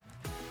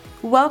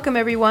Welcome,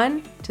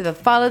 everyone, to the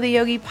Follow the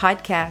Yogi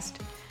podcast.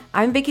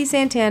 I'm Vicki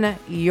Santana,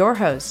 your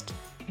host.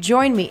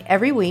 Join me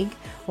every week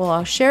where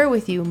I'll share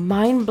with you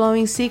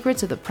mind-blowing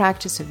secrets of the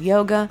practice of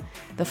yoga,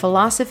 the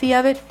philosophy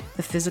of it,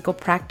 the physical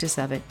practice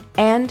of it,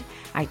 and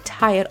I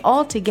tie it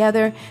all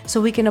together so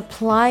we can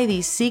apply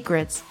these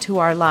secrets to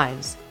our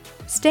lives.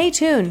 Stay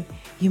tuned.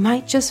 You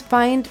might just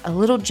find a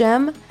little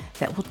gem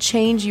that will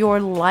change your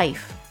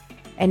life.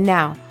 And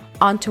now,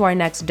 on to our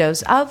next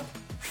dose of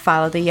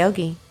Follow the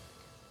Yogi.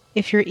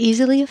 If you're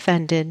easily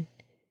offended,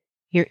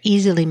 you're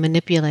easily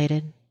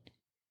manipulated.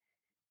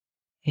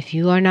 If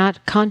you are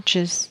not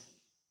conscious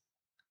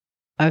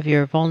of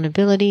your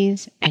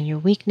vulnerabilities and your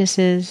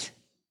weaknesses,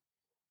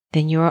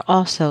 then you are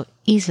also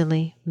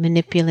easily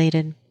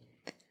manipulated.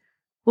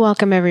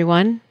 Welcome,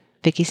 everyone.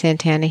 Vicki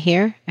Santana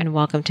here, and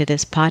welcome to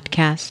this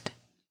podcast.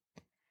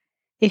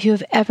 If you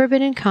have ever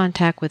been in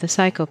contact with a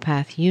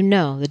psychopath, you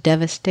know the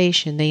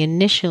devastation they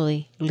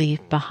initially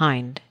leave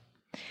behind.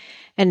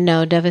 And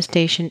no,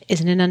 devastation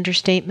isn't an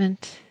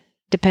understatement.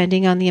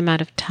 Depending on the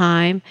amount of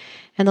time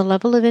and the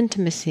level of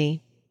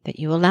intimacy that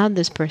you allowed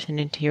this person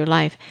into your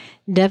life,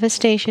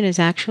 devastation is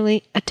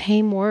actually a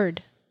tame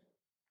word.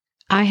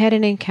 I had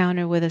an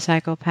encounter with a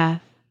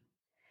psychopath.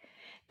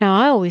 Now,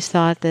 I always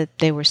thought that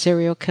they were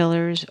serial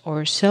killers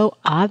or so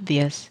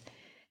obvious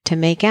to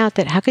make out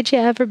that how could you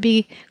ever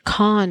be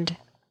conned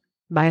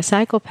by a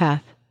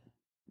psychopath?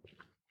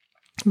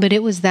 But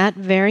it was that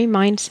very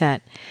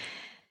mindset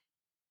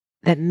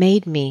that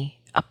made me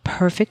a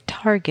perfect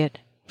target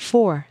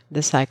for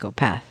the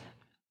psychopath.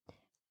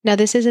 Now,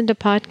 this isn't a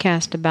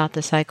podcast about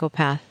the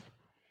psychopath.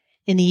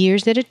 In the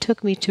years that it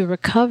took me to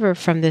recover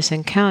from this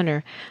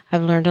encounter,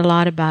 I've learned a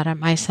lot about it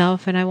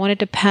myself, and I wanted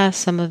to pass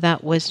some of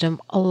that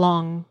wisdom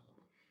along.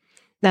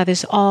 Now,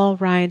 this all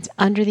rides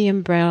under the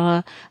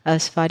umbrella of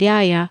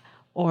Svadhyaya,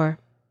 or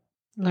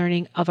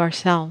learning of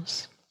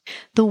ourselves.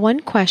 The one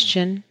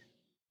question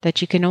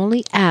that you can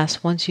only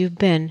ask once you've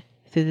been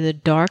through the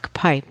dark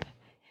pipe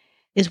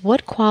is,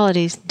 what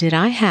qualities did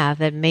I have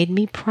that made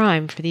me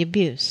prime for the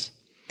abuse?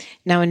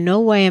 Now, in no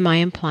way am I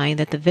implying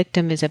that the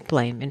victim is at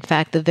blame. In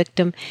fact, the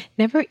victim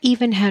never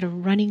even had a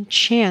running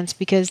chance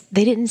because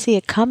they didn't see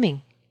it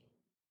coming.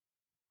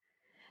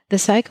 The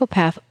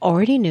psychopath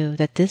already knew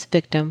that this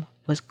victim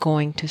was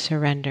going to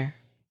surrender.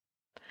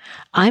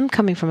 I'm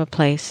coming from a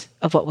place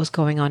of what was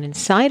going on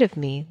inside of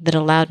me that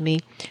allowed me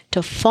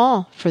to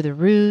fall for the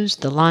ruse,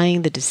 the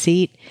lying, the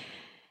deceit,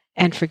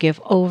 and forgive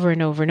over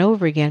and over and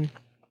over again,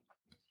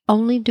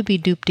 only to be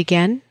duped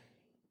again,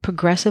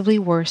 progressively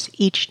worse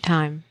each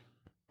time.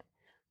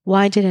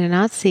 Why did I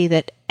not see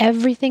that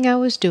everything I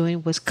was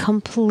doing was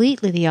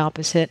completely the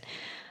opposite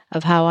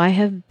of how I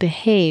have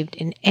behaved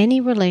in any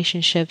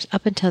relationships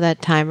up until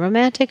that time,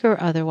 romantic or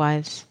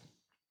otherwise?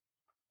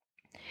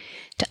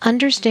 To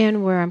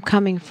understand where I'm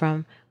coming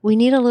from, we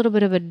need a little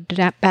bit of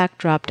a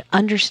backdrop to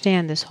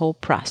understand this whole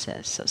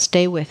process, so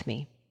stay with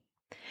me.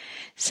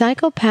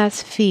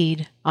 Psychopaths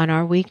feed on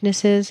our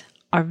weaknesses,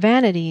 our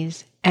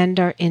vanities,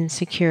 and our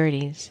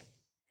insecurities.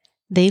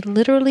 They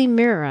literally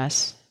mirror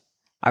us,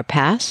 our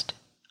past,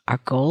 our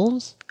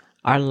goals,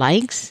 our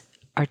likes,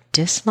 our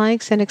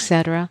dislikes, and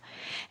etc.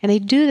 And they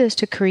do this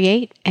to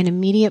create an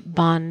immediate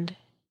bond.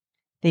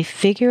 They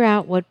figure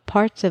out what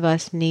parts of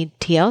us need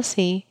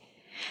TLC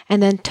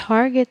and then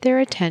target their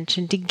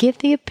attention to give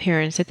the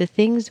appearance that the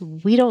things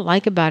we don't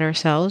like about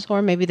ourselves,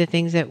 or maybe the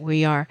things that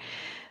we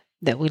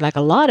like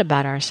a lot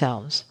about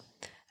ourselves,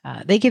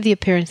 they give the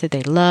appearance that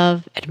they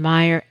love,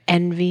 admire,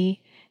 envy,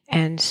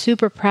 and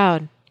super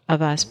proud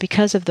of us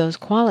because of those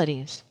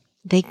qualities.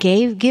 They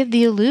give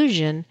the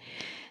illusion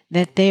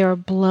that they are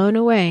blown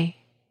away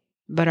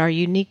by our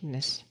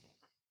uniqueness.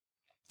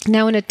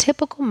 Now, in a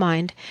typical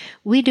mind,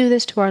 we do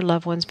this to our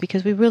loved ones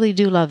because we really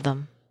do love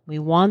them. We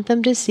want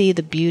them to see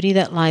the beauty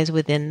that lies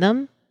within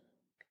them,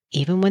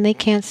 even when they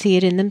can't see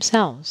it in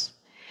themselves.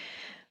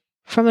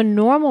 From a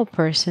normal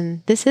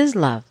person, this is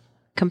love,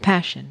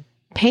 compassion,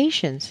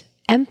 patience,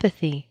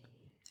 empathy,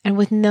 and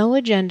with no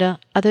agenda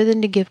other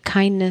than to give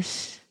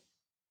kindness.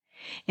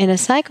 In a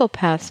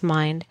psychopath's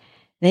mind,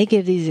 they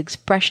give these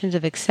expressions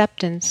of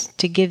acceptance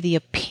to give the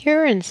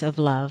appearance of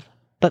love,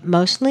 but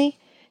mostly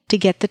to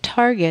get the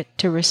target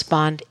to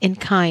respond in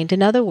kind.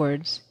 In other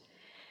words,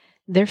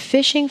 they're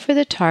fishing for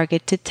the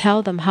target to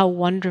tell them how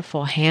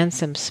wonderful,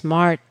 handsome,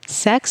 smart,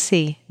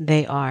 sexy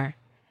they are.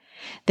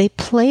 They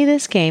play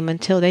this game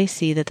until they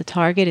see that the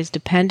target is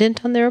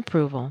dependent on their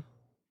approval.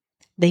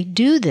 They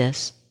do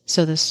this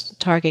so the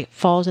target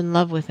falls in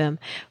love with them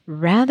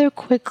rather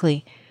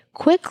quickly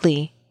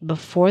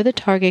before the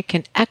target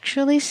can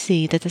actually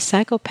see that the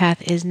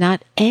psychopath is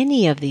not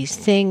any of these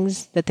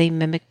things that they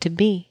mimic to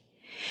be,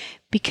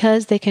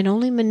 because they can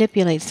only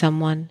manipulate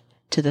someone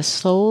to the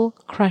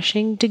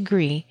soul-crushing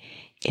degree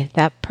if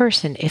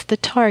the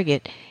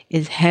target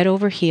is head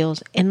over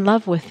heels in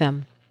love with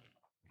them.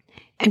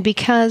 And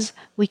because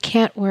we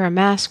can't wear a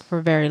mask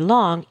for very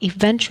long,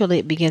 eventually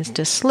it begins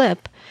to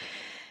slip.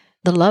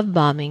 The love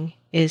bombing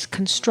is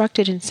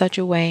constructed in such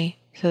a way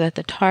so that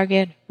the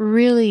target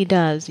really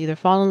does either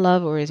fall in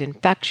love or is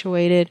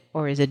infatuated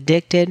or is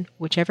addicted,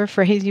 whichever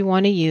phrase you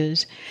want to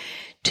use,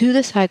 to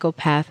the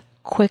psychopath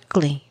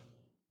quickly.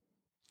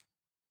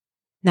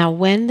 Now,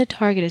 when the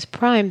target is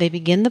primed, they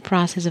begin the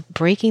process of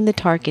breaking the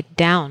target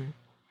down.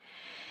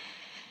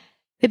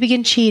 They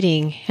begin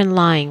cheating and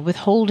lying,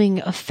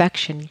 withholding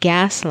affection,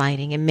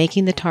 gaslighting, and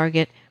making the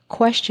target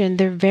question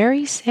their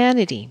very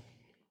sanity.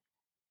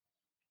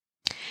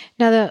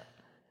 Now, the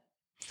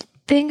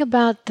thing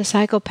about the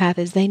psychopath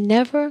is they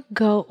never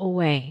go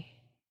away.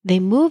 They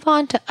move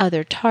on to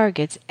other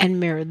targets and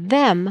mirror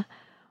them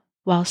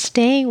while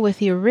staying with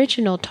the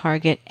original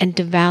target and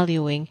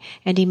devaluing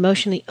and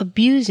emotionally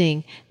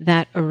abusing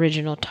that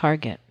original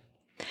target.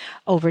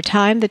 Over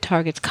time, the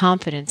target's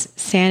confidence,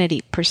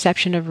 sanity,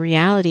 perception of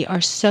reality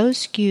are so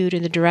skewed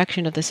in the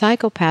direction of the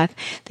psychopath,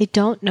 they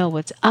don't know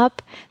what's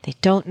up, they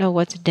don't know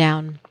what's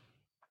down.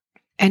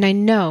 And I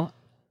know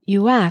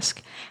you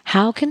ask,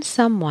 how can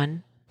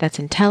someone that's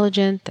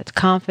intelligent, that's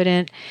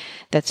confident,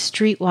 that's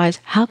streetwise,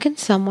 how can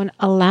someone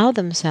allow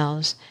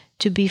themselves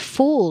to be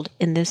fooled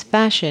in this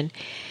fashion?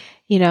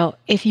 You know,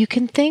 if you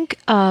can think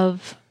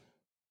of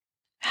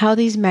how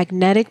these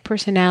magnetic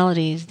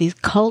personalities, these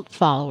cult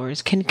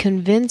followers, can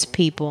convince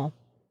people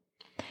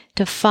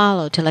to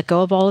follow, to let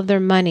go of all of their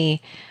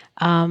money,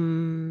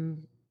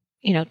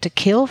 to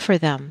kill for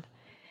them.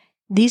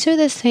 These are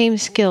the same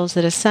skills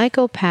that a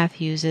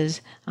psychopath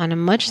uses on a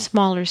much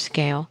smaller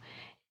scale,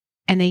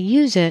 and they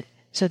use it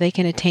so they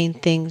can attain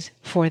things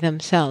for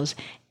themselves.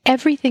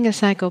 Everything a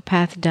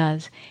psychopath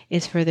does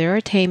is for their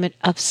attainment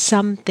of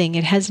something.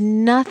 It has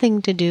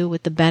nothing to do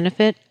with the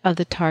benefit of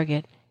the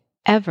target,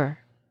 ever.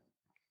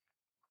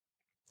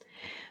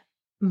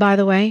 By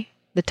the way,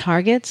 the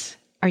targets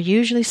are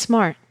usually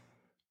smart,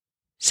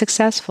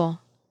 successful,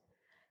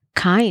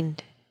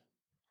 kind,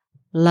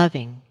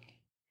 loving.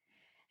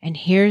 And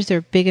here's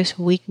their biggest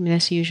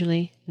weakness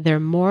usually. They're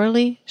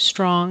morally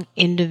strong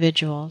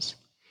individuals.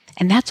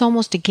 And that's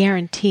almost a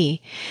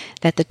guarantee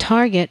that the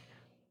target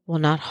will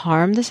not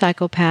harm the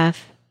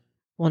psychopath,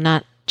 will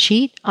not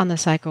cheat on the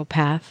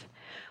psychopath,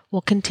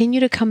 will continue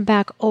to come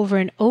back over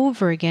and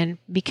over again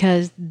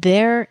because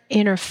their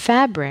inner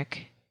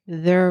fabric,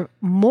 their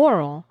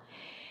moral,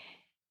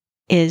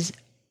 is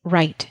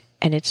right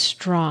and it's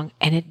strong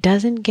and it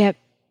doesn't get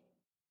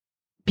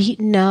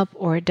beaten up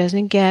or it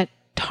doesn't get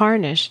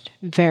tarnished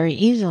very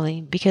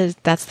easily because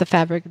that's the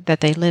fabric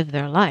that they live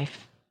their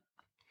life.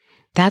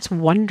 That's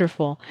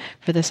wonderful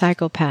for the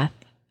psychopath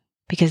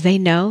because they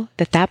know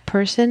that that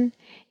person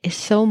is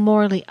so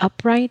morally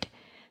upright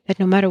that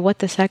no matter what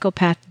the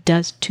psychopath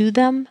does to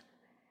them,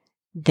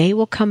 they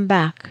will come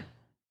back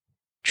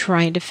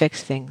trying to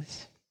fix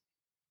things.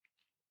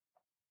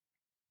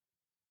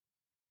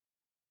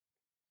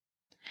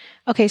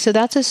 Okay, so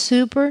that's a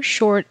super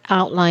short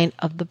outline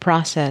of the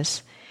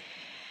process.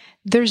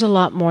 There's a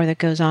lot more that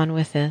goes on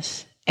with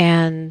this,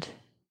 and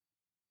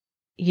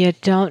you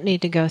don't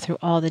need to go through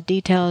all the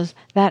details.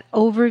 That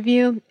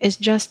overview is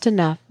just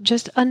enough.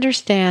 Just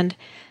understand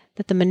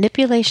that the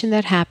manipulation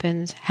that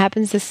happens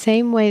the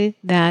same way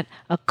that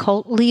a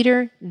cult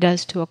leader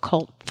does to a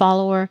cult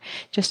follower,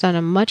 just on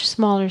a much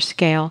smaller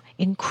scale,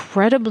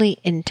 incredibly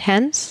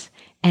intense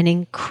and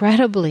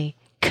incredibly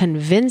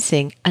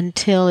convincing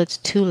until it's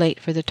too late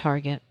for the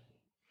target.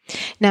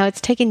 Now,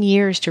 it's taken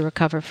years to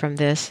recover from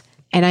this,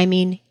 and I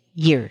mean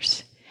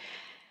years.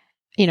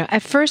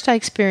 At first I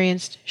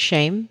experienced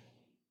shame,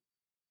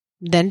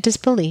 then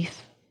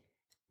disbelief,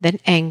 then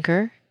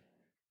anger,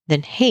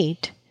 then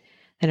hate.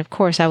 And of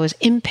course, I was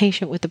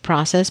impatient with the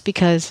process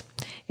because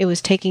it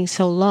was taking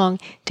so long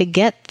to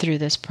get through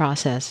this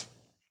process.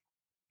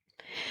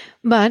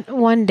 But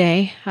one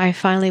day, I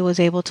finally was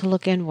able to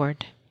look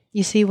inward.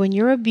 You see, when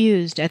you're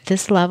abused at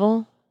this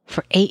level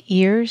for 8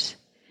 years,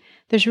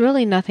 there's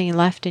really nothing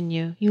left in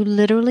you. You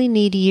literally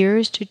need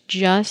years to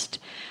just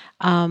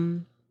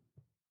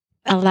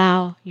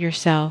allow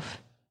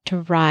yourself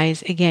to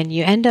rise again.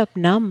 You end up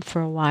numb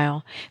for a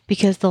while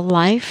because the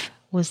life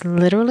was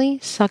literally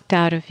sucked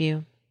out of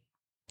you.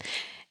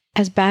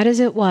 As bad as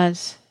it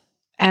was,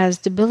 as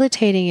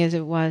debilitating as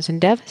it was, and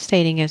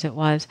devastating as it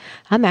was,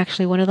 I'm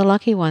actually one of the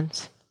lucky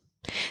ones.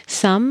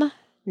 Some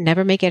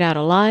never make it out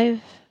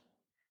alive.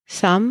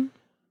 Some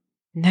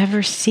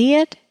never see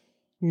it,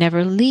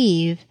 never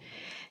leave,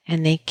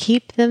 and they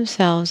keep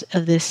themselves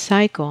of this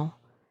cycle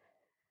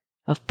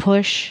of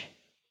push,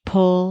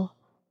 pull,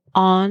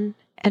 on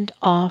and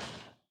off,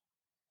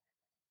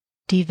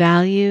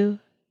 devalue,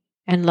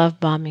 and love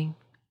bombing.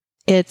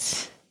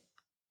 It's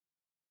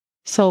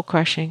soul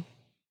crushing.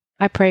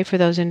 I pray for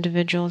those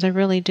individuals. I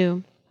really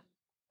do.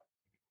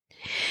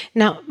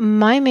 Now,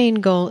 my main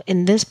goal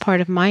in this part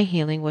of my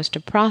healing was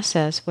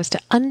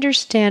to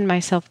understand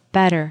myself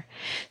better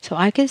so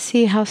I could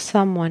see how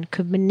someone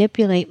could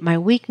manipulate my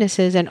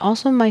weaknesses and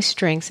also my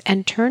strengths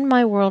and turn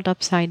my world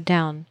upside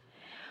down.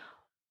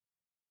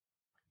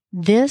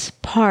 This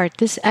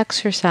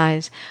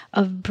exercise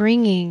of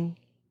bringing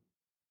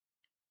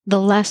the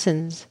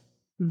lessons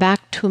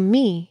back to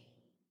me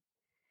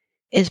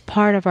is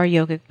part of our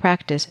yogic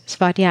practice,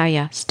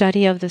 svadhyaya,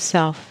 study of the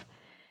self.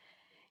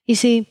 You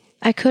see,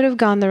 I could have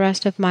gone the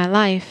rest of my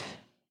life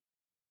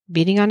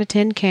beating on a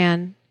tin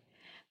can,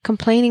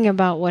 complaining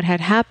about what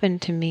had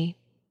happened to me.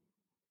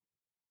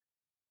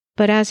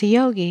 But as a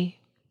yogi,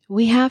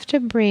 we have to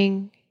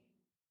bring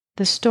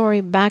the story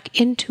back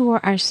into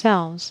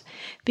ourselves,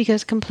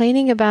 because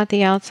complaining about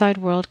the outside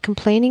world,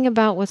 complaining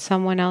about what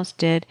someone else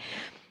did,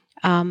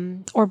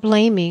 or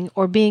blaming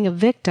or being a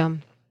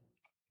victim,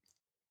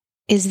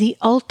 is the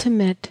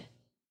ultimate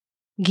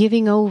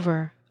giving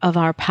over of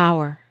our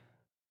power.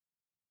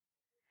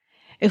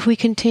 If we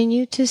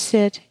continue to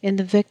sit in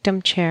the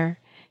victim chair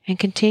and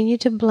continue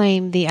to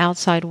blame the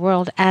outside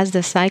world as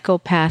the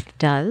psychopath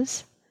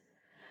does,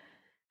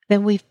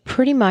 then we've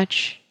pretty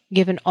much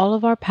given all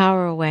of our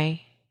power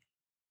away.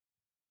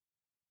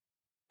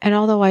 And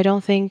although I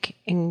don't think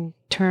in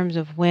terms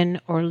of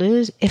win or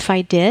lose, if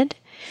I did,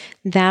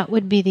 that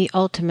would be the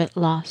ultimate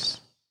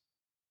loss.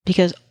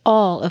 Because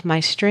all of my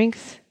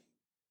strength,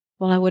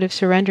 well, I would have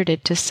surrendered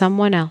it to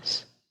someone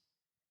else.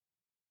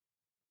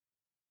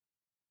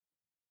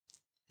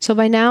 So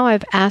by now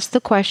I've asked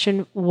the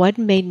question, what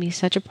made me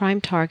such a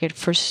prime target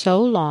for so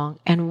long,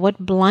 and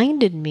what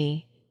blinded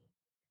me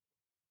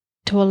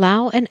to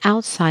allow an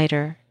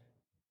outsider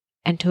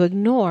and to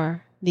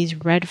ignore these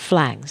red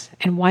flags?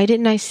 And why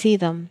didn't I see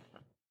them?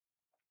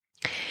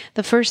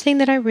 The first thing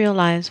that I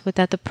realized was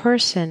that the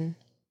person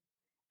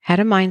had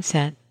a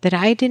mindset that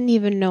I didn't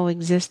even know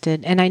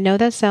existed. And I know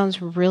that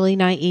sounds really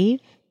naive.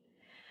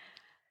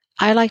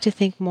 I like to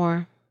think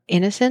more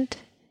innocent.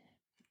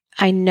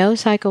 I know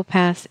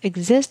psychopaths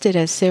existed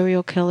as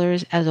serial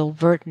killers, as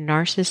overt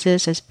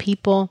narcissists, as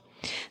people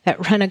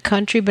that run a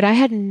country, but I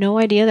had no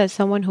idea that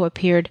someone who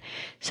appeared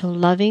so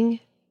loving,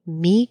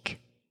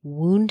 meek,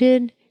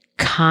 wounded,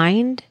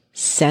 kind,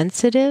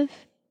 sensitive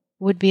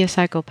would be a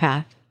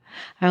psychopath.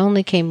 I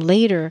only came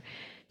later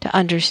to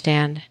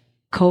understand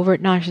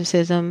covert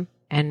narcissism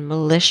and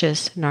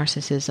malicious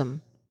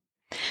narcissism.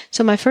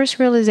 So my first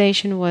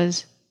realization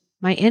was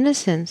my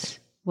innocence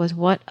was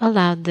what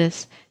allowed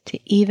this to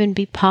even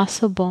be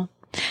possible.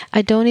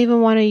 I don't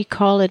even want to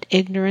call it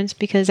ignorance,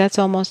 because that's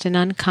almost an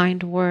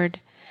unkind word.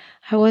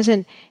 I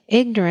wasn't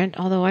ignorant,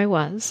 although I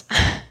was.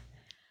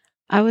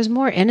 I was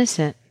more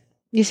innocent.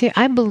 You see,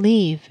 I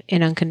believe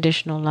in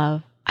unconditional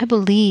love. I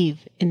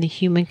believe in the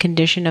human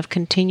condition of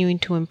continuing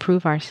to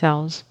improve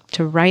ourselves,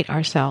 to right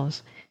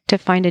ourselves, to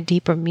find a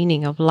deeper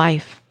meaning of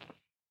life.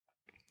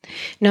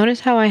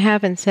 Notice how I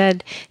haven't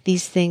said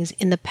these things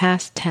in the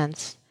past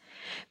tense,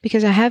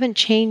 because I haven't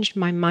changed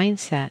my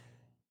mindset.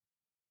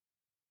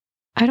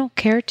 I don't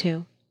care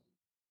to.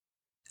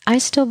 I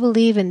still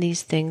believe in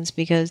these things,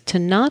 because to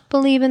not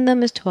believe in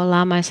them is to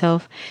allow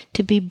myself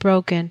to be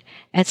broken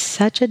at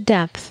such a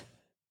depth,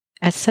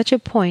 at such a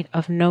point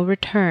of no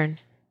return,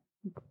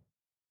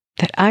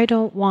 that I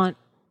don't want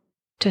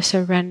to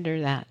surrender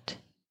that.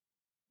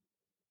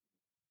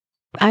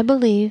 I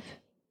believe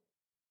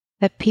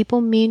that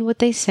people mean what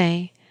they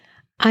say.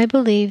 I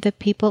believe that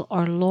people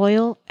are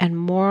loyal and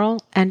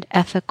moral and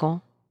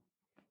ethical.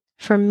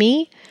 For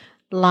me,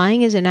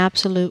 lying is an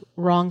absolute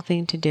wrong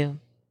thing to do.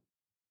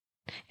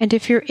 And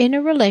if you're in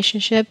a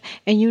relationship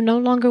and you no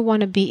longer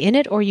want to be in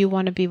it, or you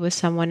want to be with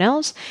someone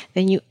else,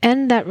 then you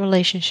end that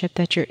relationship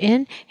that you're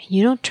in, and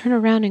you don't turn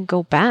around and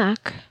go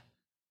back.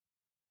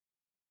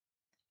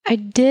 I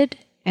did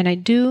and I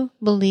do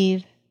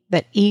believe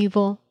that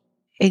evil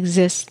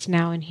exists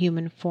now in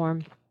human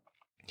form.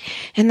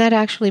 And that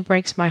actually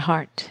breaks my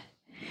heart.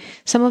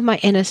 Some of my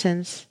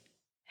innocence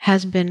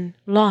has been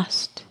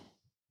lost.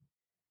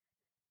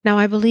 Now,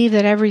 I believe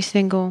that every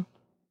single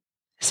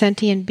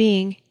sentient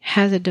being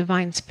has a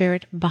divine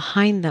spirit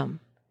behind them.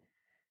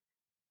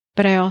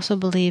 But I also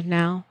believe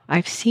now,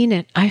 I've seen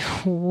it,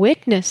 I've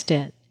witnessed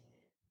it.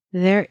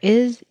 There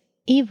is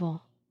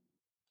evil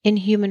in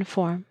human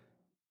form.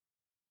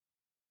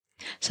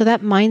 So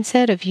that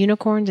mindset of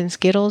unicorns and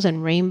Skittles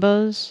and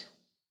rainbows,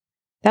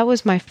 that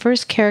was my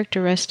first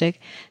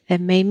characteristic that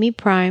made me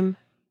prime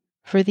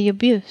for the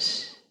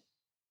abuse.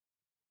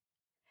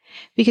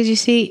 Because you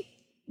see,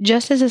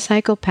 just as a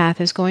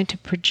psychopath is going to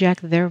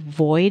project their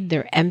void,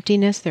 their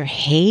emptiness, their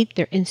hate,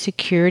 their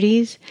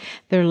insecurities,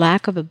 their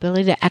lack of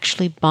ability to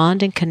actually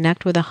bond and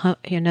connect with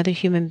another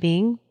human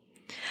being,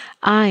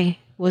 I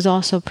was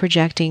also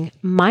projecting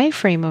my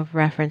frame of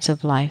reference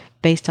of life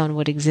based on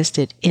what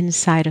existed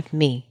inside of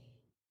me.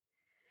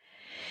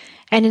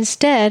 And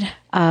instead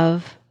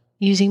of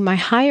using my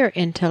higher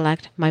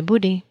intellect, my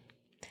buddhi,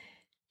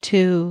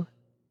 to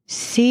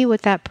see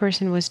what that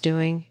person was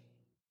doing,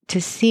 to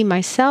see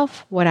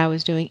myself what I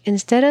was doing,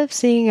 instead of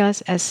seeing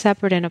us as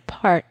separate and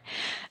apart,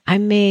 I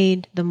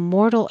made the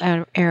mortal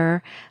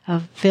error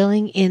of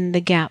filling in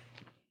the gap.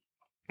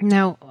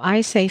 Now,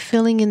 I say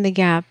filling in the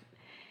gap.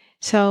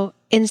 So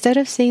instead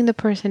of seeing the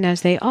person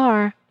as they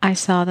are, I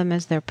saw them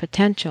as their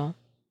potential.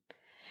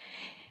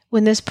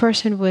 When this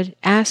person would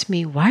ask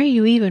me, why are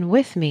you even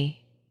with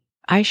me?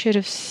 I should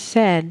have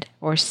said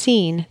or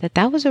seen that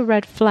that was a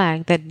red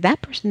flag, that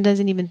that person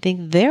doesn't even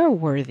think they're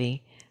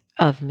worthy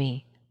of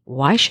me.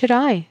 Why should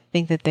I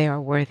think that they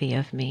are worthy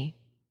of me?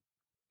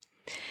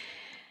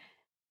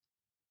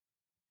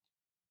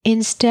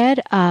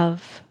 Instead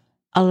of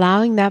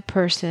allowing that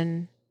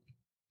person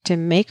to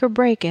make or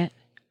break it,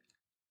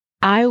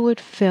 I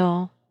would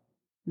fill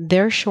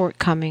their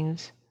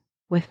shortcomings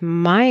with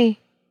my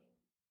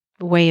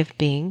way of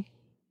being.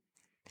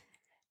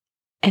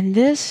 And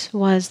this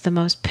was the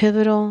most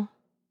pivotal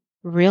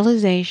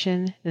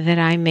realization that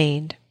I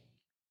made.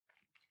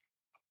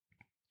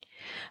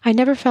 I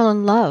never fell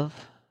in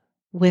love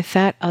with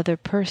that other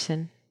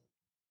person.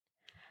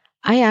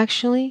 I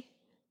actually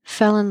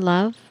fell in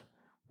love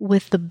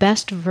with the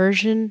best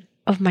version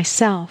of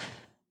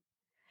myself.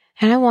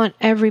 And I want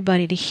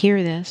everybody to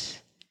hear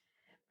this.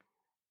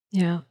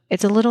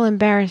 It's a little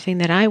embarrassing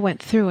that I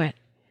went through it.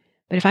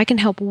 But if I can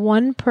help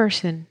one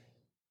person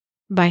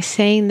by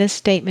saying this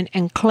statement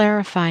and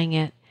clarifying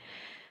it,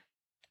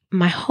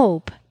 my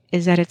hope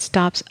is that it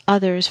stops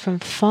others from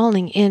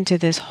falling into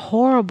this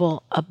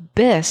horrible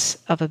abyss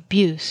of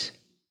abuse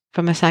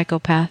from a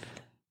psychopath.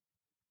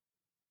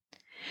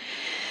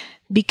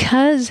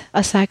 Because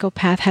a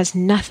psychopath has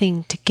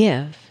nothing to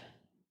give,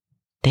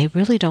 they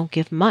really don't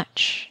give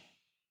much.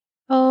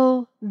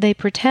 Oh, they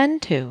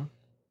pretend to.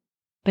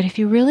 But if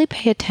you really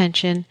pay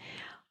attention,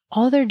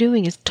 all they're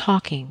doing is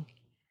talking.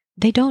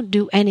 They don't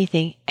do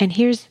anything. And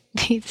here's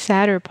the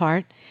sadder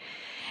part.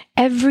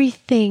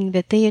 Everything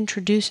that they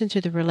introduce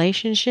into the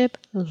relationship,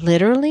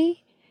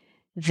 literally,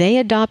 they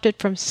adopt it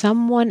from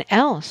someone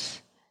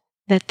else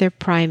that they're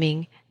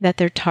priming, that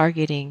they're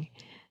targeting,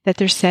 that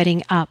they're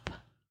setting up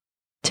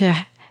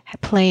to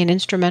play an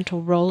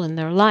instrumental role in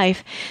their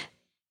life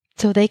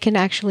so they can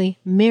actually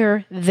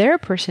mirror their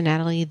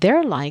personality,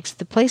 their likes,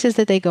 the places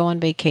that they go on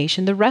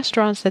vacation, the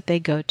restaurants that they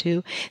go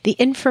to, the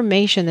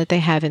information that they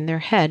have in their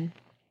head.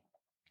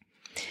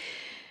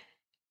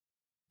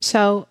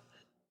 So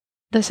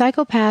the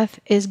psychopath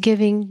is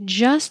giving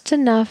just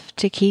enough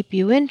to keep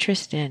you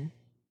interested.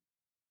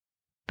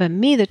 But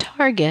me, the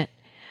target,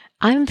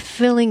 I'm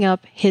filling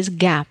up his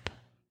gap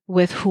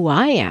with who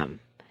I am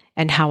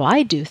and how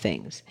I do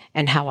things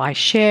and how I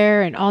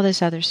share and all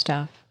this other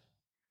stuff.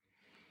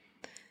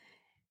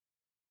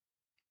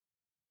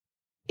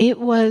 It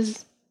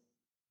was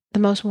the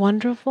most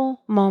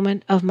wonderful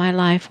moment of my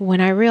life when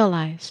I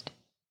realized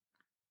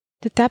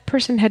that that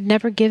person had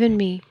never given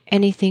me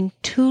anything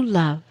to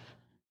love.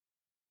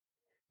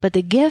 But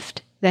the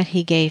gift that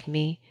he gave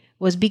me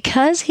was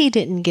because he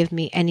didn't give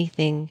me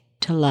anything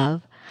to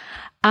love,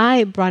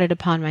 I brought it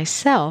upon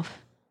myself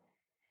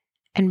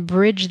and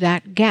bridged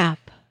that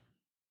gap.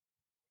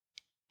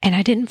 And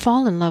I didn't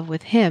fall in love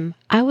with him.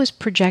 I was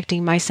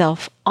projecting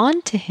myself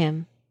onto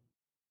him.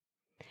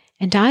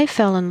 And I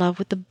fell in love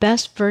with the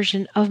best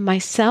version of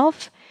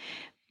myself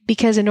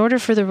because in order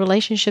for the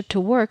relationship to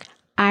work,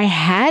 I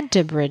had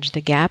to bridge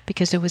the gap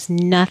because there was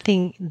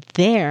nothing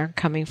there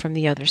coming from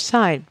the other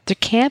side. There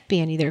can't be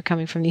any there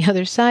coming from the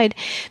other side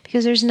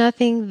because there's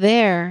nothing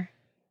there.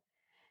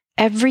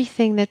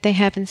 Everything that they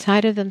have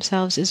inside of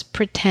themselves is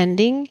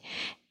pretending.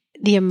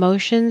 The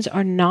emotions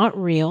are not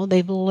real.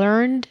 They've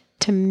learned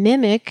to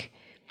mimic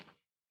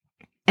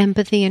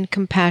empathy and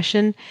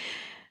compassion,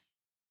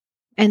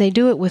 and they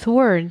do it with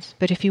words.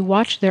 But if you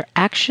watch their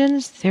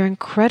actions, they're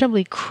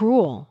incredibly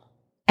cruel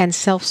and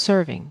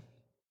self-serving.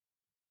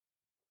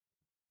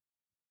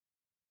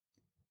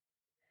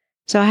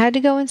 So I had to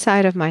go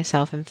inside of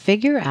myself and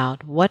figure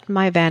out what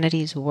my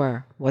vanities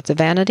were. What's a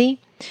vanity?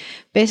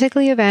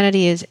 Basically, a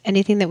vanity is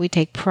anything that we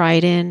take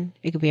pride in.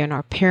 It could be in our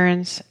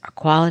appearance, our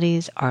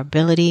qualities, our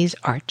abilities,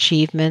 our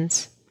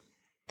achievements.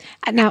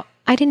 Now,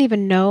 I didn't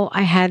even know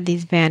I had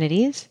these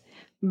vanities,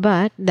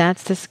 but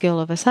that's the skill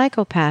of a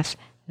psychopath.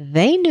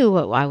 He knew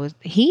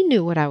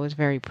what I was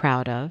very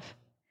proud of.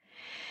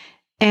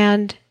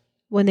 And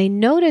when they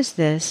notice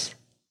this,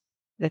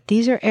 that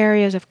these are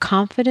areas of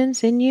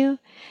confidence in you,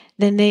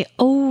 then they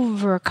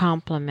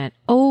over-compliment,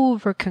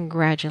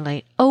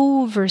 over-congratulate,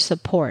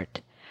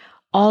 over-support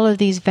all of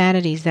these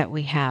vanities that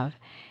we have.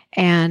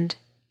 And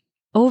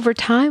over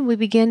time, we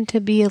begin to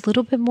be a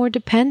little bit more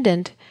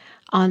dependent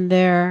on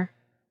their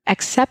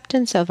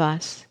acceptance of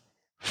us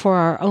for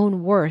our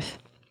own worth.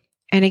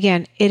 And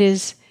again,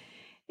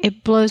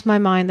 it blows my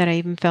mind that I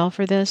even fell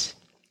for this.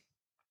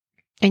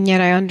 And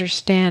yet I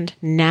understand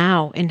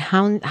now, in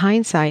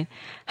hindsight,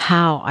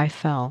 how I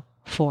fell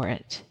for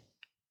it.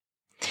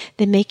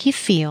 They make you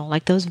feel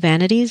like those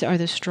vanities are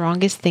the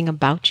strongest thing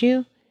about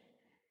you,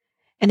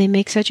 and they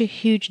make such a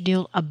huge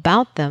deal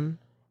about them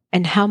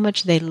and how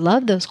much they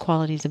love those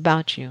qualities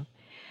about you.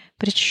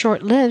 But it's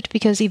short-lived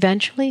because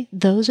eventually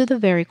those are the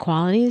very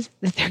qualities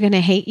that they're going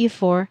to hate you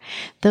for.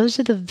 Those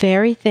are the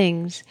very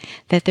things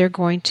that they're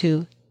going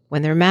to,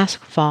 when their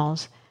mask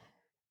falls,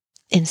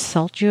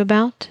 insult you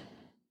about,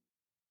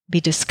 be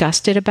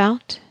disgusted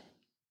about,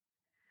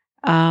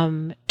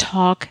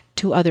 talk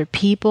to other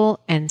people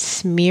and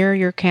smear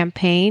your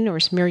campaign or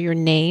smear your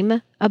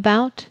name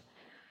about.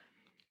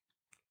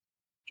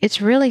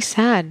 It's really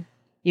sad.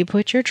 You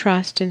put your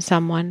trust in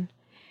someone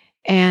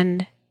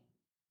and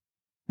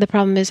The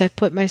problem is I've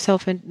put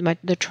myself in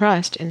the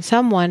trust in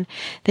someone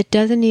that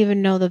doesn't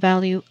even know the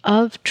value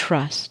of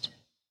trust.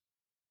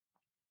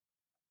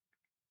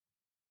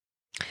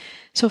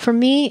 So for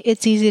me,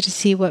 it's easy to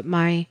see what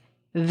my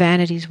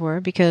vanities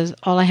were because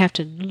all I have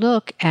to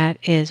look at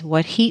is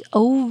what he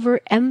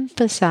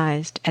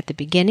overemphasized at the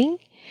beginning,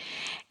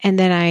 and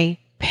then I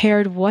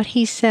paired what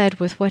he said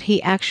with what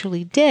he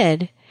actually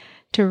did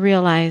to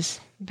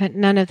realize that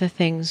none of the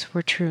things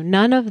were true.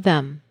 None of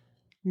them.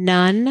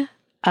 None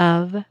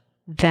of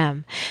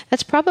them.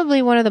 That's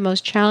probably one of the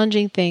most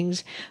challenging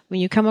things when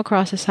you come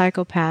across a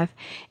psychopath,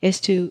 is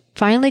to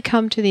finally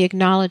come to the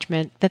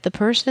acknowledgement that the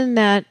person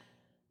that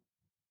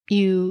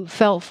you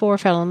fell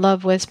in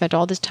love with, spent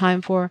all this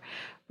time for,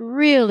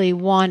 really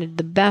wanted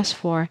the best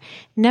for,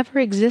 never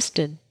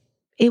existed.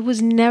 It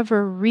was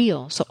never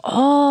real. So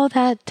all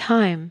that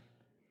time,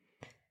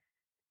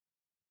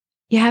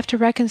 you have to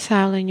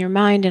reconcile in your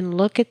mind and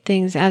look at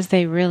things as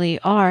they really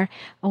are,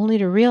 only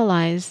to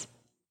realize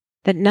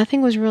that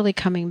nothing was really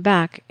coming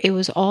back. It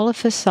was all a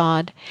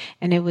facade,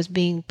 and it was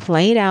being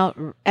played out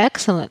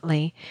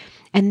excellently,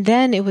 and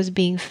then it was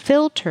being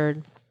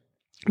filtered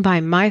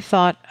by my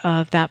thought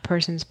of that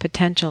person's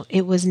potential.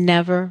 It was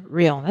never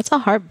real. That's a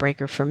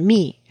heartbreaker for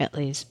me, at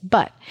least,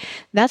 but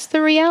that's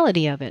the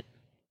reality of it.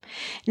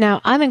 Now,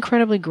 I'm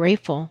incredibly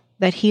grateful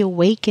that he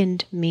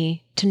awakened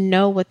me to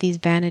know what these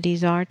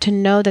vanities are, to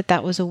know that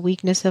that was a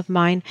weakness of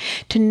mine,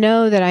 to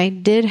know that I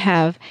did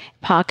have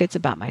pockets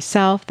about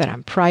myself that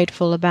I'm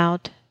prideful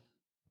about.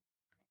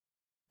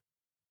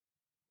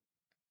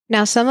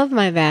 Now, some of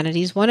my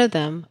vanities, one of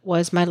them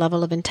was my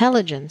level of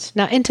intelligence.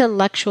 Now,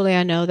 intellectually,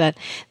 I know that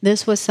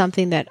this was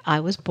something that I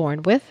was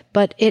born with,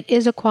 but it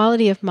is a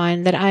quality of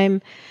mine that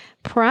I'm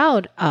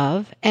proud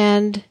of,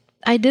 and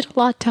I did a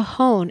lot to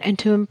hone and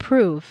to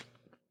improve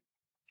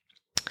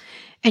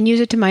and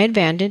use it to my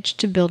advantage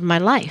to build my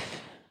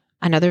life.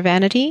 Another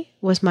vanity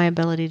was my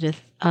ability to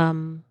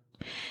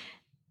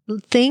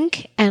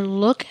think and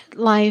look at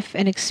life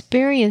and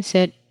experience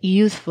it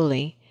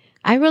youthfully.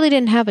 I really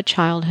didn't have a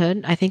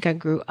childhood. I think I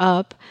grew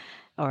up,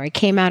 or I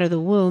came out of the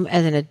womb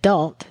as an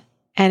adult.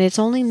 And it's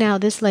only now,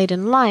 this late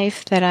in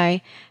life, that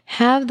I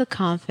have the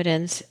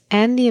confidence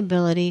and the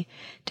ability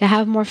to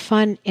have more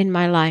fun in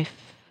my life.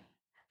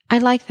 I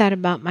like that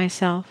about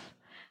myself.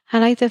 I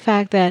like the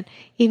fact that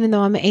even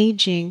though I'm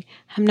aging,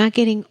 I'm not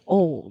getting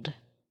old.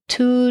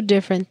 Two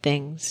different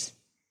things.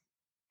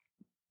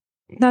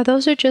 Now,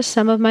 those are just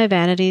some of my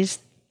vanities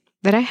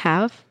that I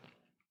have.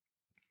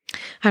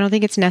 I don't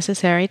think it's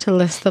necessary to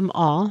list them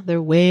all. There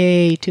are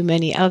way too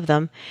many of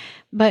them.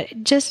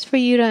 But just for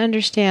you to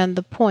understand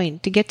the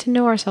point, to get to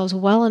know ourselves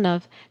well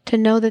enough to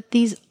know that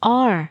these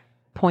are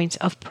points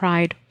of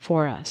pride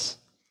for us.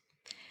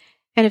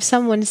 And if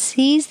someone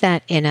sees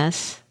that in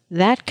us,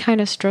 that kind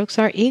of strokes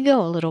our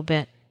ego a little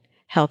bit.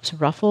 Helps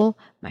ruffle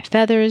my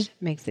feathers,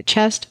 makes the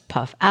chest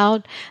puff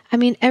out. I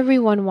mean,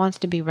 everyone wants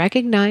to be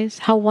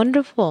recognized. How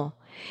wonderful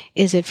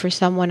is it for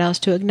someone else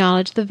to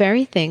acknowledge the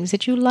very things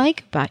that you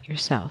like about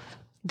yourself?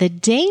 The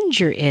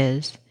danger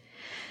is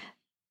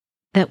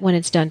that when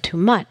it's done too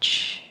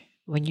much,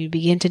 when you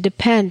begin to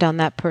depend on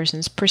that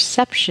person's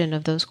perception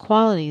of those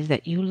qualities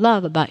that you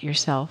love about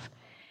yourself,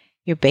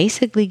 you're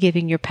basically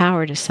giving your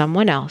power to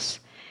someone else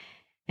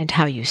and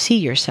how you see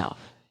yourself.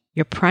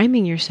 You're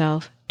priming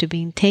yourself to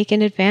being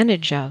taken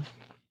advantage of.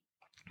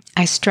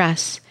 I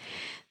stress,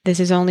 this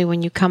is only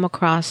when you come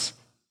across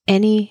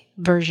any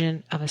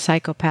version of a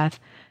psychopath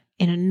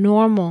in a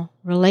normal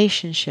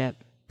relationship.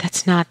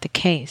 That's not the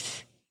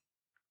case.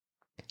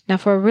 Now,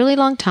 for a really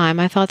long time,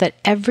 I thought that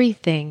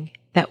everything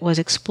that was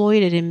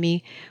exploited in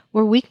me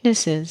were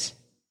weaknesses.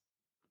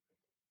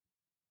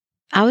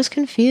 I was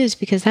confused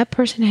because that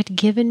person had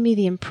given me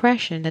the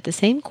impression that the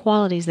same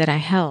qualities that I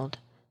held,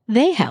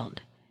 they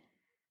held.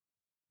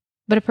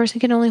 But a person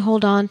can only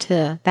hold on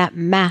to that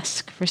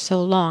mask for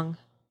so long.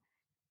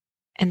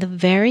 And the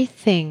very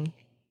thing,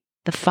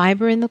 the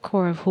fiber in the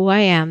core of who I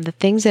am, the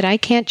things that I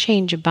can't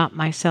change about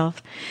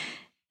myself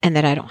and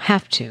that I don't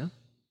have to,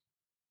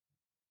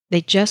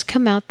 they just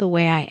come out the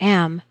way I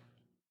am.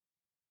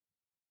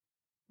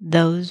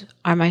 Those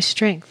are my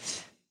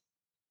strengths.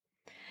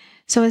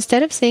 So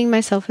instead of seeing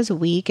myself as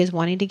weak, as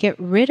wanting to get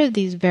rid of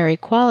these very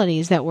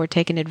qualities that were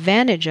taken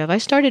advantage of, I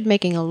started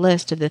making a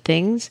list of the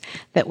things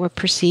that were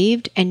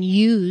perceived and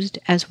used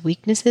as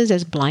weaknesses,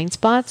 as blind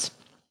spots,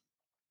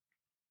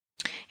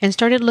 and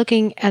started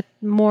looking at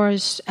more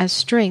as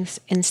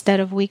strengths instead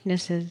of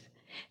weaknesses.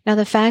 Now,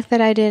 the fact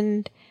that I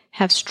didn't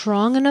have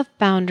strong enough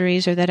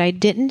boundaries, or that I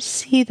didn't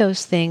see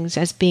those things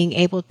as being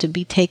able to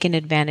be taken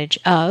advantage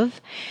of,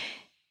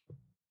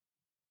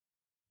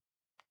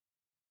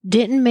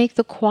 didn't make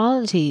the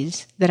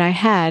qualities that I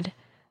had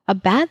a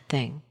bad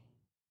thing.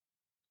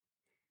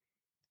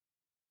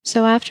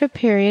 So after a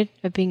period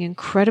of being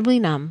incredibly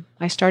numb,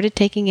 I started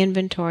taking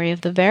inventory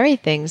of the very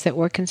things that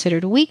were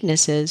considered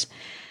weaknesses,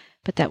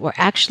 but that were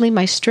actually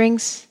my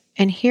strengths,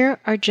 and here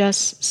are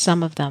just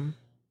some of them.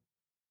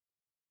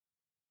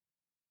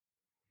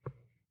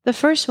 The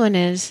first one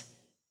is,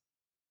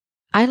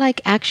 I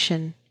like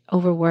action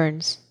over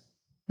words.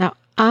 Now,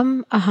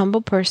 I'm a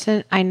humble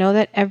person. I know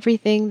that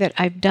everything that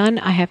I've done,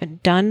 I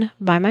haven't done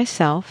by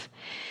myself.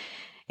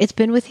 It's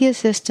been with the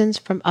assistance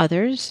from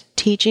others,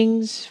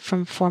 teachings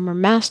from former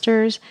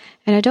masters,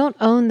 and I don't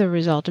own the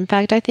result. In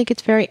fact, I think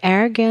it's very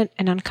arrogant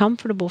and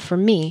uncomfortable for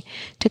me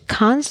to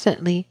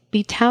constantly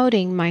be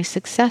touting my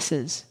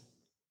successes.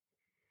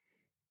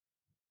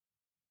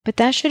 But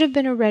that should have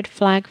been a red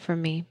flag for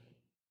me.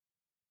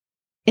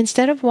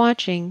 Instead of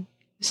watching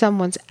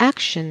someone's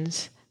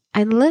actions,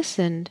 I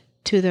listened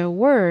to their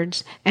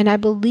words, and I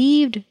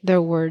believed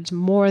their words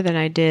more than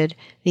I did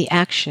the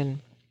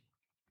action.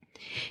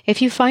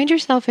 If you find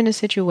yourself in a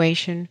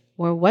situation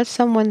where what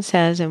someone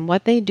says and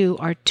what they do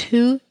are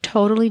two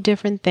totally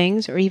different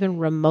things, or even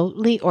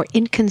remotely or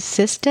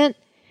inconsistent,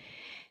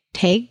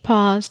 take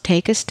pause,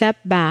 take a step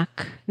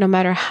back, no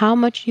matter how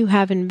much you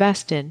have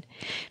invested,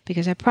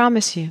 because I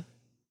promise you,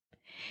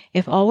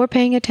 if all we're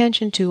paying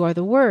attention to are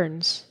the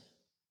words,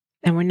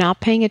 and we're not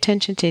paying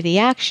attention to the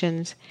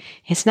actions,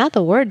 it's not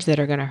the words that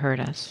are going to hurt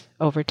us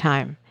over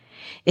time.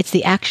 It's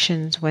the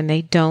actions when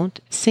they don't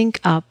sync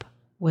up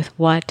with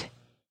what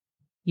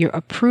you're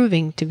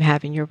approving to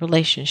have in your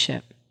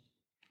relationship.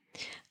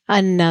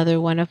 Another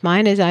one of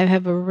mine is I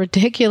have a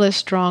ridiculous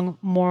strong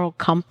moral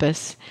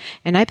compass,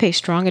 and I pay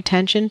strong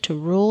attention to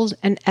rules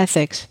and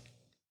ethics.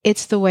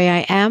 It's the way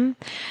I am.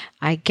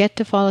 I get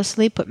to fall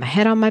asleep, put my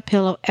head on my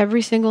pillow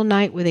every single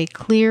night with a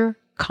clear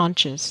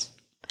conscience.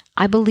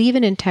 I believe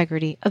in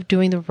integrity of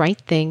doing the right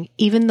thing,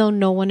 even though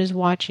no one is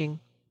watching.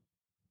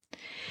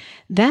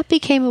 That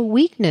became a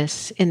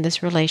weakness in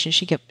this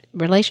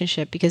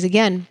relationship because,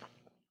 again,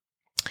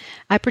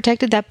 I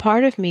protected that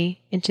part of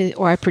me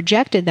I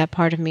projected that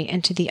part of me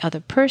into the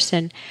other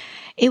person.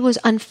 It was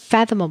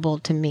unfathomable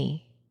to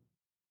me.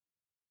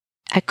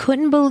 I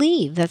couldn't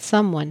believe that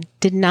someone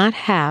did not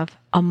have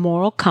a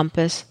moral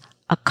compass,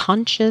 a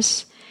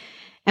conscience,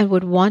 and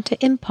would want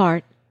to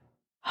impart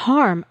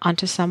harm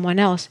onto someone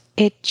else.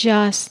 It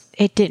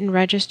didn't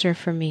register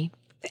for me.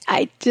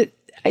 And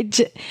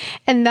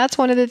that's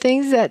one of the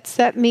things that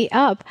set me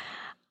up.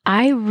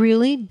 I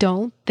really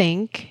didn't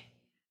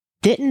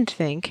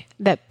think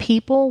that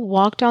people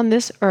walked on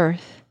this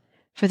earth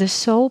for the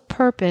sole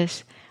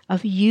purpose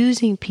of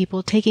using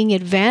people, taking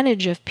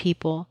advantage of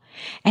people,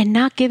 and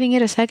not giving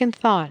it a second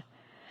thought.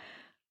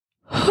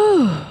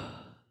 Whew.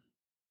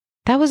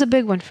 That was a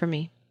big one for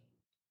me.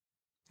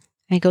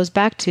 And it goes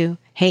back to,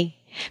 hey,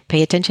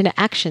 pay attention to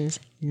actions,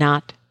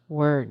 not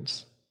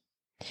words.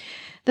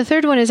 The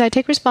third one is I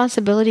take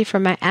responsibility for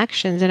my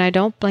actions and I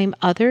don't blame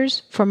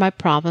others for my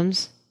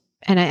problems.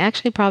 And I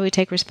actually probably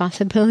take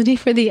responsibility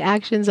for the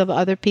actions of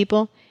other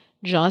people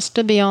just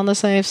to be on the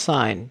safe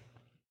side.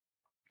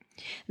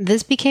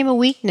 This became a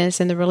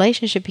weakness in the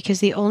relationship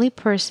because the only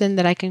person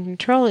that I can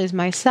control is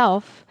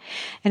myself.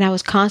 And I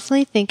was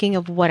constantly thinking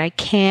of what I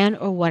can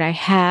or what I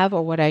have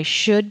or what I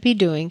should be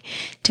doing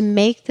to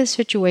make the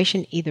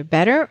situation either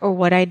better or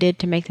what I did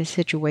to make the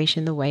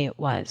situation the way it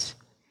was.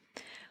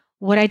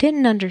 What I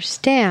didn't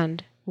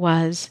understand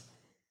was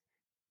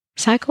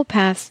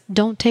psychopaths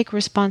don't take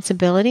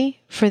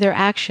responsibility for their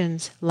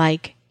actions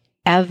like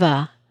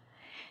ever.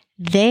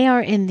 They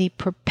are in the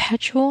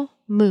perpetual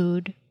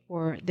mood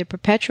or the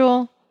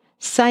perpetual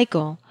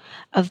cycle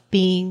of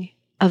being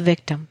a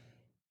victim.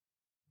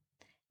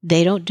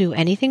 They don't do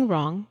anything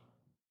wrong.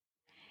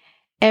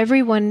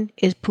 Everyone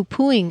is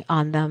poo-pooing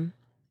on them,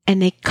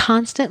 and they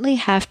constantly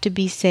have to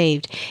be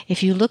saved.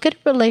 If you look at a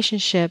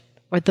relationship,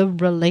 or the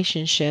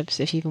relationships,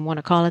 if you even want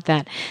to call it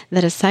that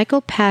a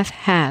psychopath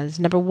has,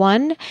 number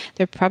one,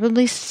 they're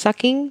probably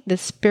sucking the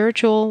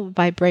spiritual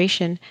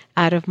vibration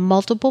out of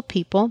multiple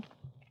people.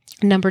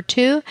 Number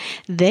two,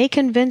 they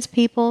convince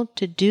people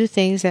to do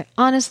things that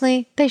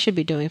honestly they should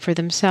be doing for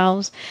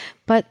themselves,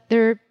 but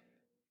they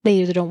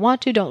either don't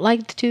want to, don't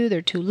like to,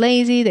 they're too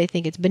lazy, they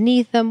think it's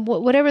beneath them,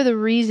 whatever the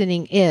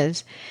reasoning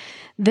is.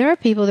 There are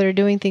people that are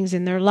doing things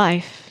in their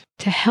life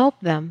to help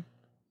them,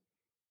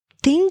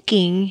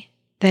 thinking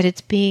that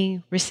it's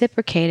being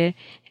reciprocated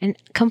and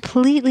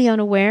completely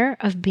unaware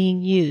of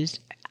being used.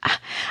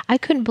 I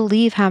couldn't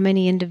believe how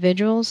many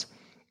individuals,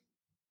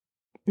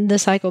 the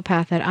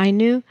psychopath that I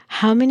knew,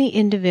 how many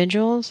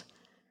individuals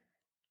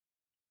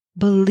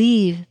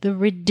believe the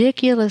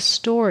ridiculous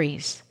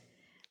stories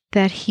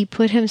that he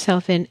put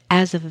himself in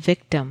as a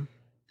victim.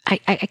 I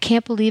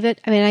can't believe it.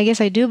 I mean, I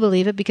guess I do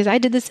believe it because I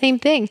did the same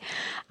thing.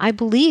 I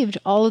believed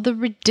all of the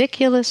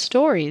ridiculous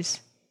stories.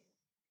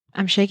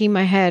 I'm shaking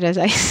my head as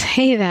I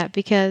say that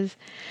because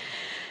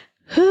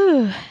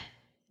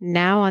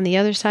now on the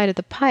other side of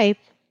the pipe,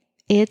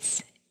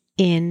 it's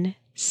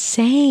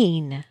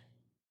insane.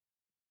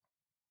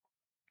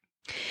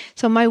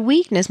 So my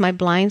weakness, my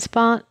blind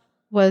spot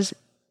was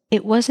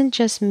it wasn't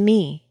just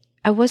me.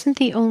 I wasn't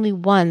the only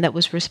one that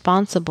was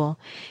responsible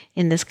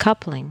in this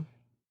coupling.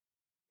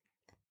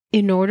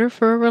 In order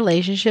for a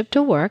relationship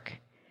to work,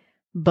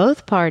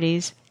 both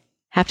parties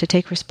have to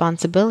take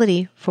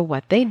responsibility for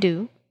what they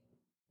do,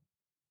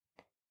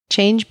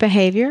 change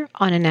behavior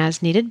on an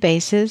as-needed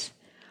basis,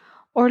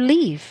 or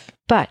leave.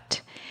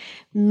 But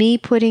me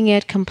putting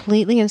it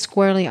completely and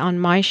squarely on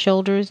my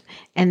shoulders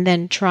and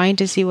then trying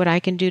to see what I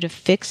can do to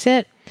fix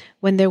it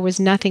when there was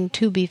nothing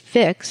to be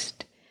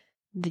fixed.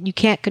 You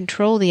can't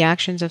control the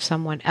actions of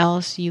someone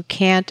else. You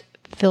can't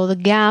fill the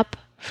gap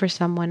for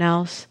someone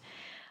else.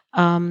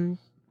 Can't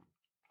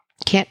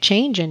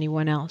change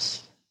anyone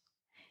else.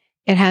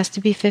 It has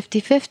to be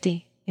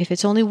 50-50. If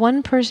it's only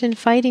one person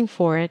fighting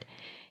for it,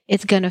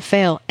 it's going to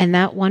fail. And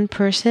that one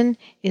person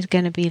is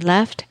going to be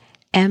left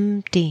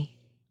empty.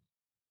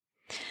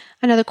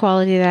 Another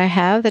quality that I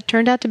have that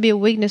turned out to be a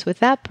weakness with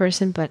that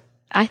person, but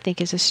I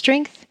think is a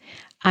strength,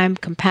 I'm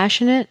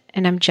compassionate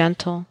and I'm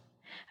gentle.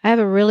 I have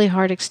a really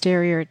hard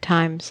exterior at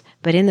times,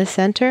 but in the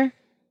center,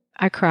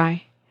 I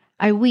cry.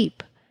 I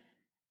weep.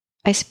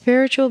 I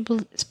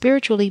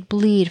spiritually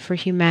bleed for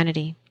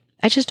humanity.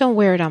 I just don't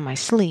wear it on my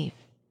sleeve.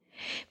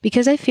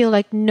 Because I feel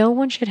like no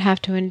one should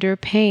have to endure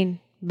pain,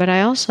 but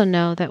I also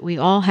know that we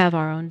all have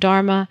our own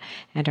dharma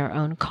and our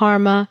own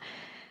karma.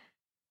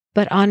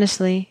 But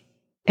honestly,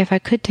 if I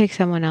could take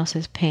someone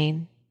else's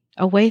pain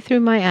away through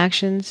my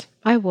actions,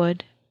 I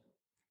would.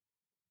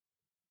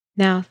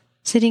 Now,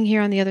 sitting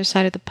here on the other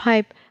side of the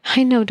pipe,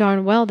 I know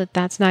darn well that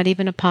that's not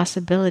even a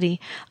possibility.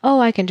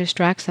 Oh, I can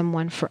distract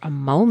someone for a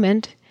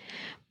moment,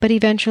 but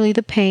eventually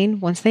the pain,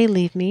 once they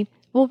leave me,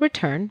 will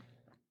return.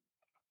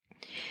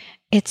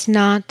 It's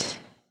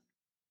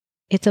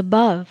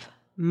above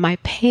my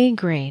pay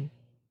grade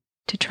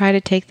to try to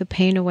take the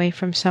pain away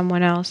from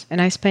someone else. And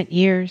I spent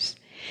years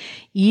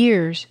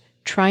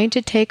trying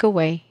to take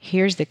away,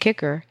 here's the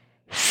kicker,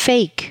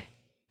 fake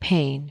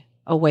pain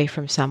away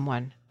from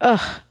someone.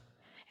 Ugh.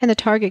 And the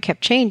target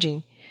kept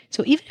changing.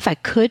 So even if I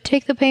could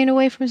take the pain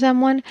away from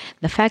someone,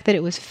 the fact that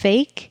it was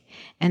fake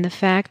and the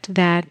fact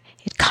that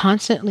it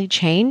constantly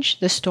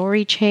changed, the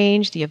story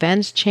changed, the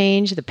events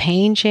changed, the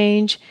pain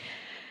changed,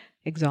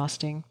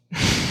 exhausting.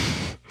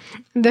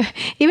 Even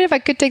if I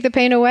could take the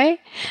pain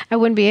away, I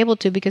wouldn't be able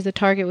to because the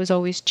target was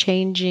always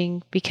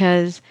changing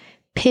because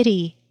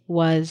pity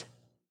was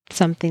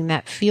something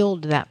that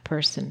fueled that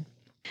person.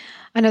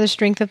 Another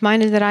strength of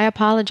mine is that I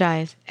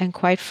apologize. And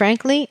quite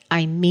frankly,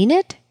 I mean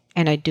it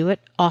and I do it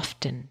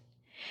often.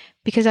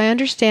 Because I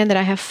understand that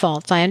I have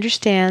faults. I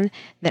understand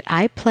that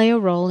I play a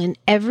role in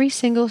every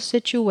single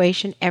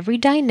situation, every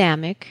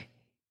dynamic,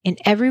 in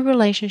every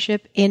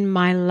relationship in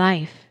my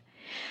life.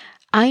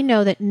 I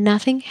know that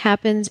nothing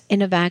happens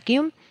in a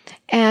vacuum,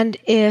 and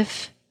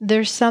if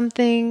there's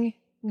something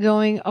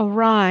going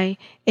awry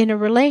in a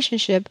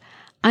relationship,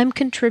 I'm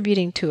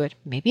contributing to it.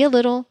 Maybe a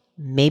little,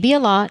 maybe a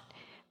lot,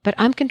 but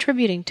I'm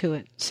contributing to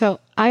it. So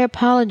I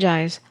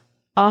apologize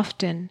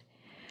often.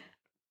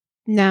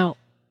 Now,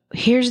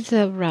 here's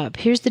the rub.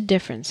 Here's the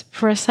difference.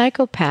 For a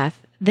psychopath,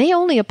 they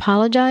only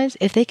apologize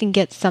if they can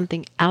get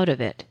something out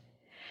of it.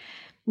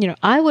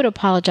 I would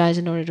apologize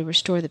in order to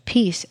restore the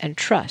peace and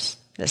trust.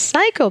 The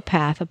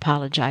psychopath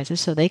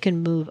apologizes so they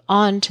can move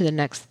on to the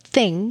next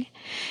thing.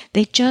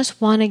 They just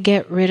want to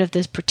get rid of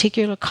this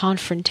particular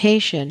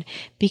confrontation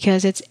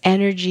because it's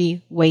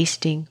energy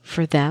wasting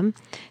for them.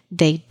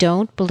 They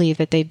don't believe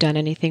that they've done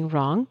anything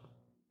wrong.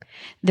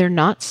 They're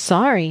not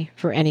sorry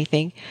for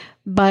anything,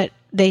 but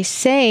they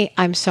say,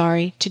 I'm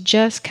sorry, to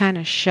just kind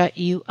of shut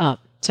you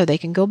up so they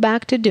can go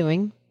back to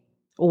doing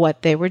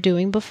what they were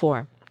doing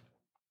before.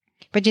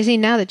 But you see,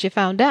 now that you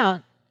found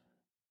out,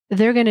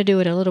 they're going to do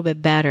it a little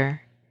bit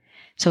better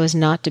so as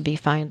not to be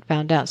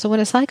found out. So when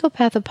a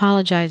psychopath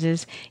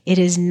apologizes, it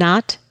is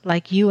not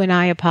like you and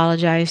I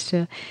apologize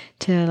to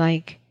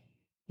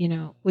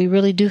we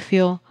really do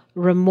feel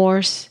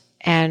remorse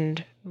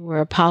and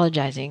we're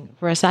apologizing.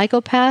 For a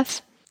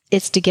psychopath,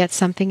 it's to get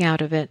something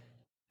out of it.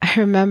 I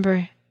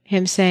remember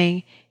him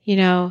saying,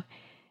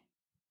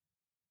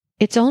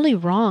 it's only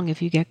wrong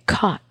if you get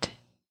caught.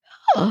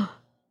 Oh,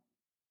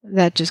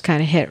 that just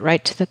kind of hit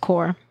right to the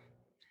core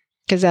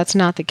because that's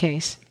not the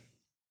case.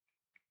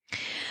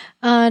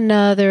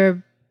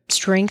 Another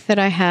strength that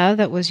I have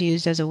that was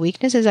used as a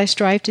weakness is I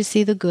strive to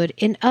see the good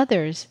in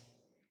others.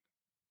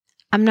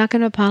 I'm not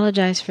going to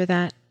apologize for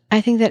that. I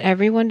think that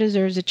everyone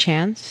deserves a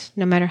chance,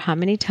 no matter how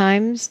many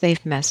times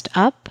they've messed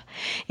up.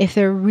 If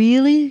they're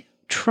really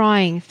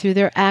trying through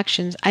their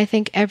actions, I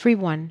think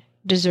everyone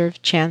deserves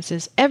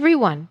chances.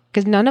 Everyone,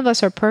 because none of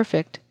us are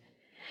perfect.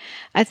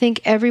 I think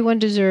everyone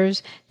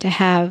deserves to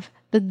have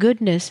the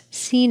goodness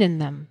seen in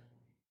them.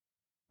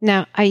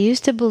 Now, I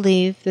used to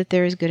believe that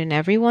there is good in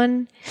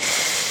everyone.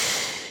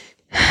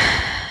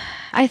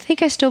 I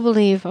think I still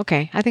believe, I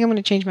think I'm going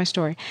to change my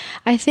story.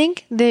 I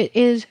think there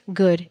is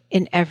good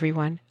in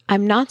everyone.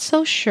 I'm not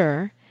so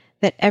sure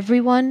that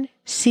everyone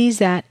sees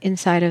that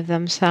inside of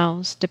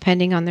themselves,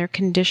 depending on their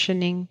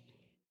conditioning.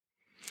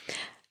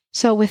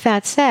 So with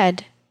that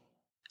said,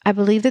 I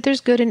believe that there's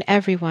good in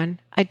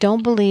everyone. I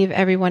don't believe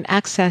everyone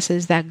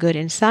accesses that good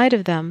inside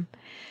of them.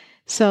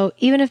 So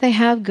even if they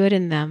have good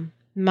in them,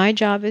 my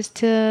job is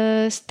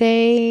to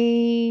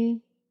stay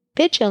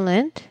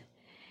vigilant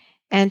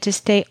and to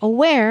stay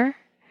aware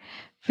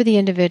for the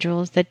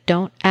individuals that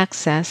don't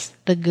access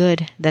the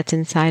good that's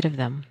inside of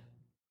them.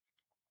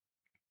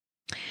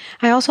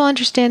 I also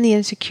understand the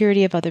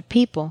insecurity of other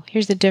people.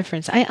 Here's the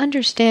difference. I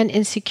understand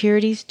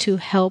insecurities to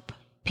help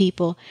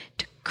people,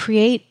 to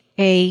create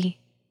a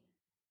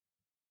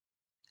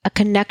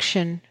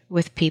connection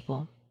with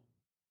people.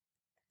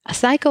 A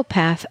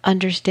psychopath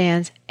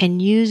understands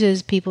and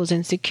uses people's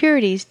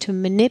insecurities to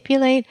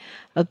manipulate,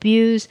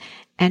 abuse,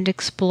 and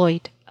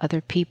exploit other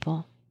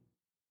people.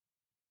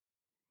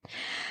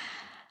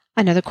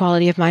 Another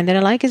quality of mine that I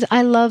like is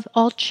I love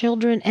all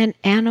children and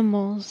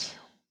animals.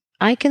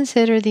 I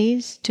consider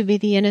these to be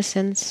the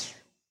innocents.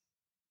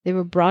 They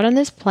were brought on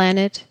this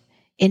planet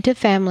into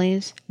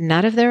families,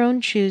 not of their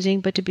own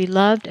choosing, but to be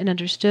loved and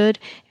understood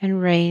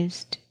and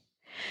raised.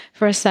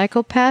 For a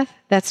psychopath,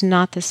 that's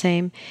not the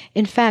same.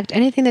 In fact,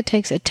 anything that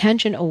takes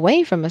attention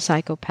away from a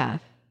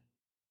psychopath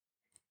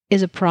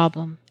is a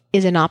problem,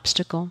 is an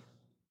obstacle.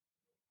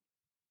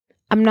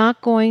 I'm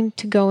not going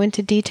to go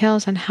into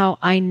details on how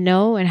I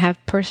know and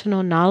have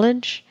personal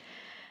knowledge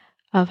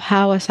of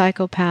how a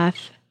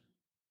psychopath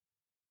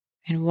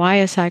and why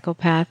a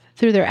psychopath,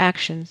 through their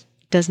actions,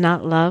 does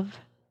not love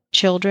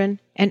children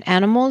and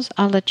animals.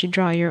 I'll let you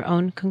draw your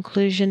own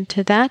conclusion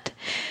to that,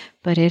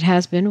 but it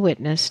has been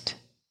witnessed,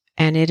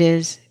 and it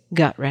is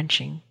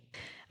gut-wrenching.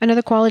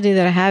 Another quality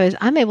that I have is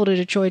I'm able to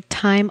enjoy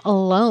time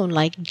alone,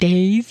 like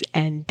days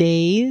and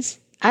days.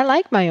 I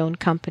like my own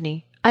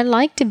company. I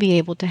like to be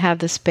able to have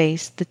the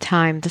space, the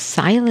time, the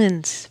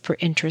silence for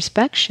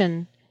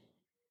introspection.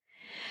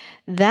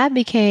 That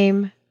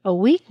became a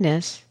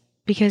weakness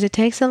because it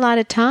takes a lot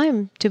of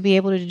time to be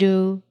able to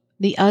do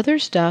the other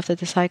stuff that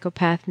the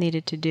psychopath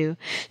needed to do.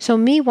 So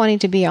me wanting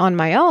to be on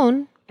my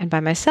own and by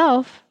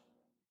myself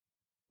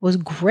was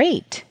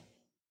great.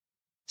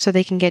 So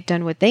they can get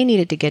done what they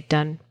needed to get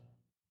done,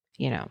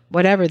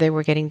 whatever they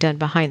were getting done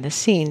behind the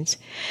scenes.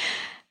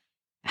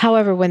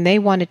 However, when they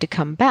wanted to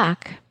come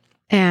back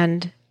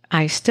and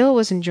I still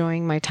was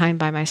enjoying my time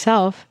by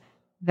myself,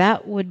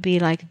 that would be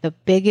like the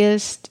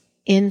biggest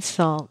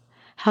insult.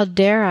 How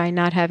dare I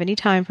not have any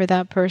time for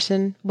that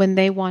person when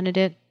they wanted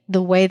it,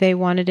 the way they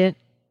wanted it,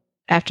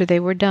 after they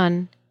were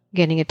done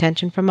getting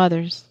attention from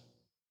others.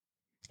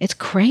 It's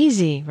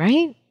crazy,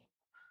 right?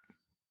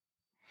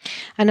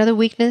 Another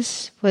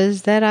weakness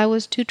was that I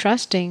was too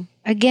trusting.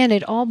 Again,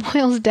 it all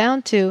boils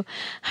down to,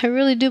 I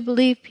really do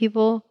believe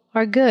people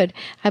are good.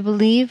 I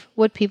believe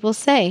what people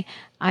say.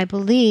 I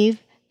believe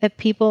that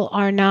people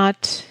are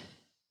not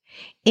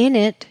in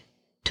it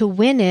to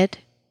win it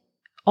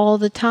all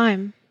the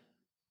time.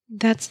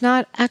 That's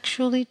not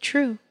actually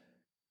true.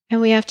 And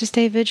we have to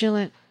stay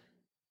vigilant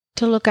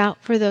to look out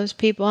for those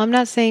people. I'm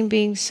not saying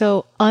being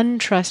so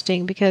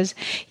untrusting, because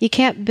you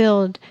can't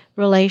build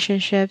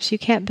relationships, you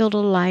can't build a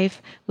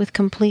life with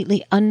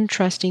completely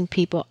untrusting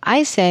people.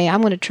 I say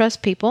I'm going to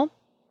trust people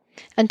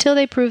until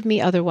they prove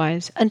me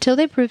otherwise, until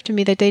they prove to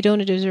me that they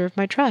don't deserve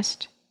my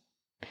trust.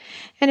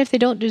 And if they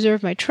don't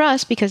deserve my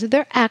trust because of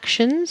their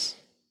actions,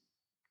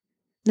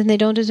 then they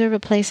don't deserve a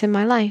place in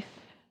my life.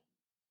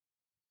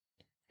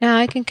 Now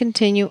I can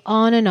continue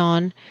on and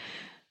on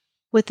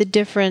with the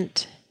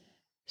different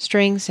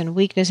strengths and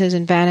weaknesses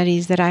and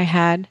vanities that I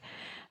had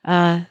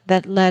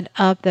that led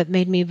up, that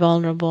made me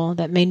vulnerable,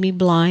 that made me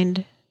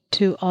blind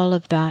to all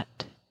of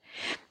that.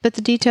 But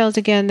the details,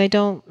 again, they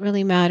don't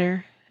really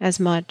matter as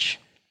much.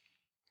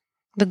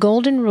 The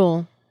golden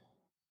rule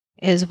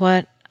is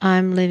what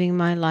I'm living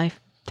my life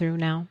through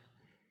now.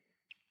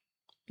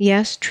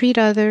 Yes, treat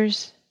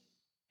others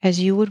as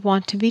you would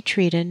want to be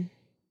treated.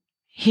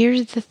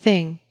 Here's the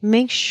thing.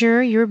 Make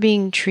sure you're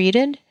being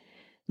treated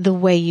the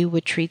way you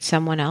would treat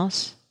someone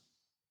else.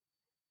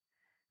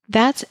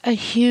 That's a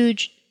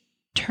huge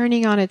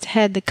turning on its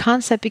head, the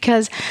concept,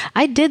 because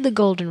I did the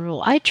golden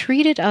rule. I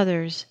treated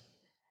others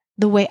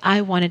the way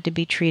I wanted to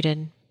be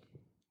treated.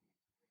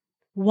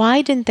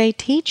 Why didn't they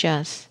teach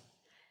us?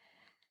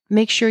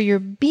 Make sure you're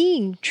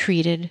being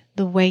treated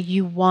the way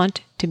you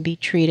want to be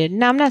treated.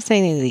 Now, I'm not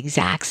saying in the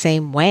exact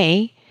same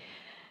way,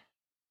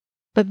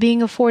 but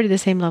being afforded the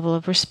same level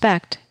of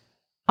respect,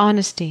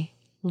 honesty,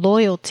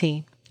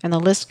 loyalty, and the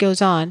list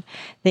goes on,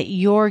 that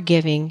you're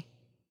giving.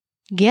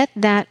 Get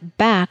that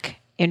back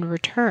in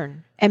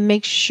return, and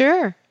make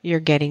sure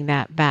you're getting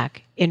that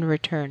back in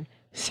return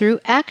through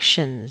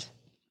actions.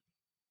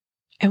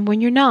 And when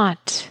you're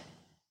not,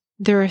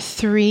 there are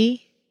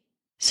 3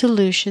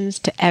 solutions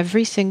to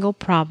every single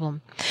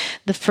problem.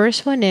 The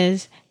first one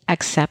is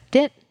accept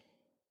it.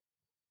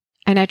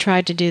 And I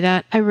tried to do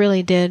that. I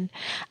really did.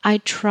 I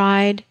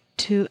tried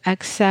to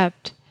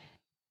accept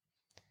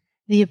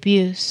the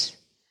abuse,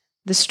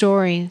 the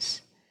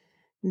stories,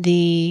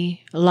 the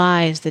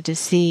lies, the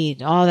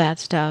deceit, all that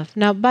stuff.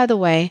 Now, by the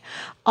way,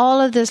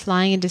 all of this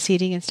lying and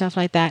deceiving and stuff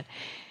like that,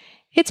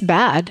 it's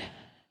bad.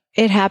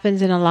 It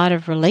happens in a lot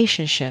of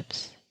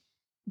relationships.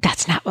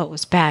 That's not what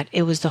was bad.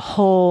 It was the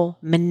whole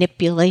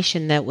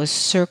manipulation that was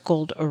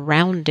circled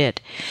around it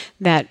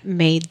that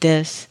made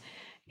this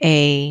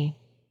a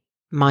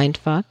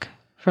mindfuck,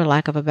 for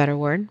lack of a better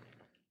word.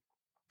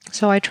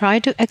 So I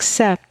tried to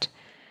accept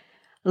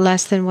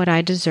less than what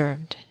I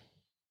deserved.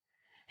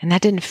 And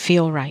that didn't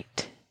feel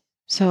right.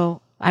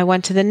 So I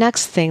went to the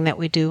next thing that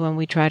we do when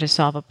we try to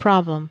solve a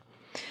problem.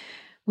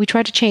 we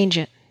try to change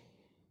it.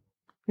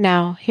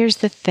 Now, here's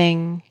the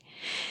thing.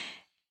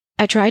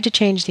 I tried to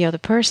change the other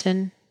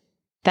person.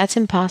 That's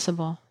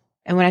impossible.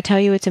 And when I tell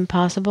you it's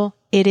impossible,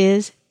 it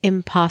is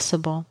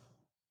impossible.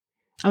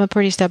 I'm a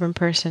pretty stubborn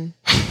person.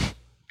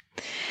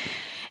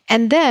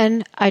 And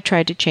then I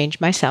tried to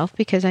change myself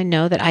because I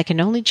know that I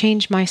can only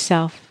change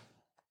myself.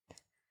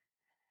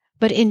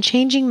 But in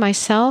changing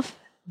myself,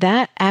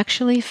 that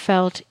actually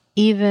felt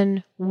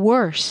even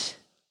worse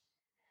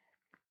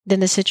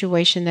than the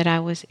situation that I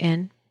was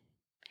in.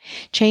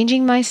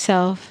 Changing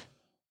myself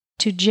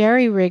to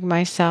jerry-rig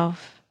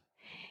myself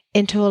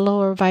into a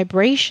lower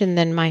vibration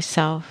than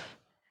myself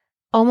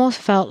almost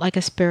felt like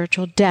a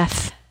spiritual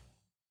death.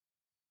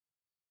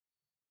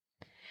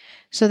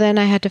 So then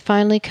I had to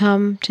finally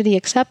come to the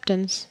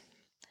acceptance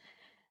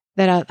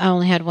that I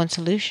only had one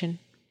solution: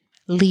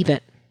 leave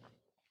it.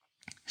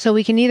 So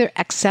we can either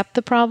accept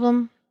the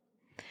problem,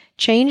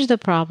 change the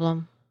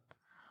problem,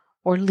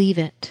 or leave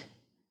it.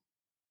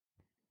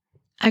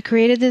 I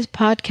created this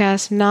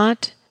podcast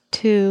not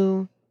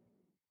to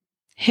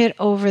hit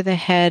over the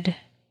head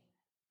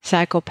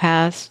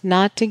psychopaths,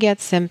 not to get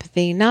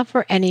sympathy, not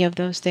for any of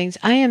those things.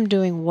 I am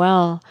doing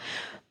well,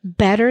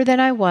 better than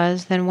I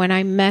was than when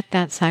I met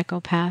that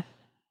psychopath.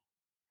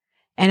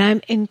 And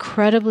I'm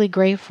incredibly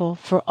grateful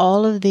for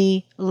all of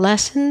the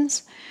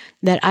lessons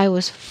that I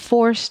was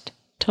forced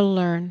to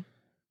learn.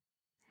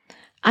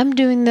 I'm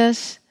doing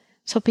this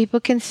so people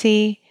can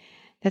see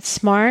that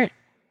smart,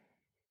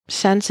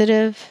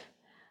 sensitive,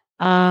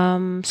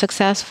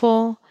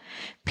 successful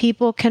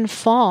people can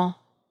fall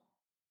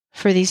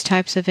for these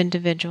types of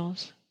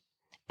individuals,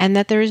 and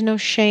that there is no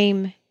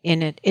shame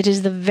in it. It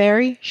is the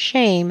very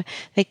shame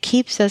that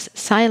keeps us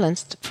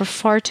silenced for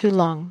far too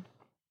long.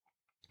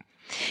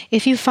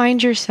 If you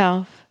find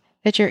yourself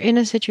that you're in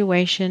a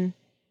situation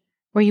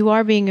where you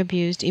are being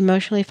abused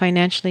emotionally,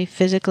 financially,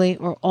 physically,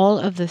 or all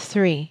of the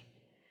three,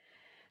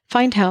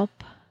 find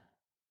help.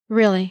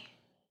 Really.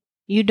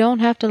 You don't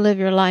have to live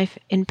your life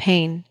in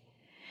pain.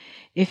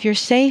 If your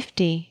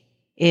safety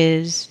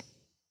is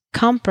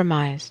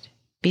compromised,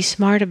 be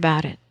smart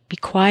about it. Be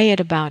quiet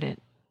about it.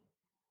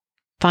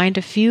 Find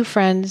a few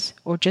friends,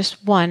 or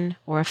just one,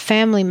 or a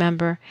family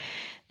member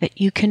that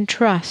you can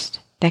trust,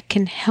 that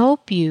can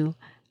help you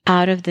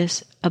out of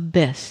this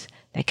abyss,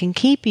 that can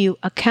keep you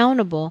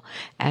accountable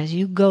as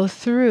you go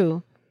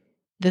through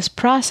this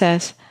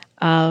process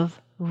of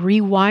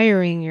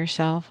rewiring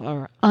yourself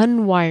or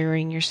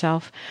unwiring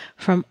yourself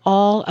from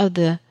all of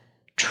the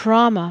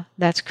trauma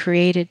that's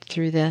created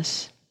through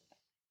this.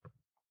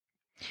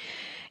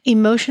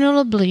 Emotional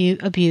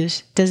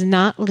abuse does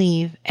not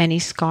leave any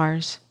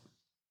scars,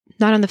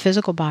 not on the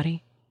physical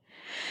body,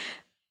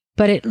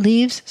 but it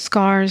leaves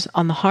scars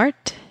on the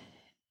heart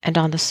and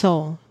on the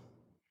soul.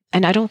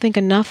 And I don't think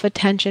enough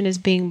attention is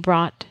being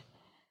brought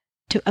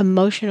to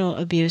emotional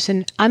abuse.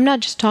 And I'm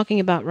not just talking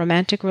about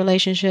romantic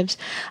relationships.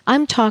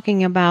 I'm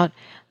talking about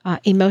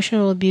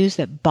emotional abuse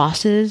that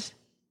bosses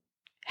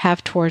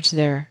have towards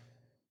their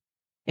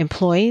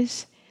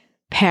employees,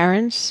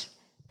 parents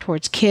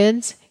towards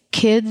kids,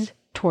 kids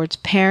towards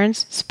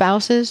parents,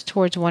 spouses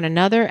towards one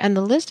another, and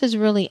the list is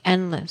really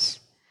endless.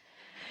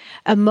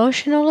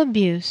 Emotional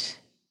abuse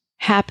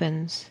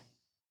happens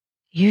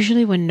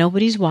usually when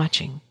nobody's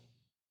watching.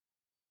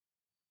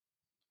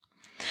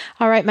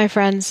 All right, my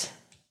friends,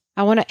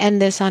 I want to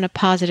end this on a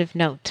positive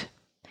note.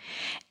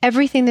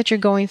 Everything that you're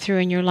going through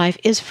in your life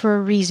is for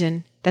a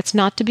reason. That's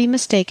not to be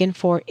mistaken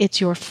for it's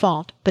your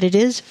fault, but it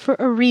is for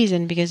a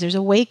reason, because there's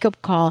a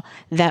wake-up call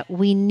that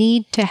we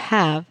need to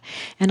have.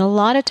 And a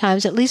lot of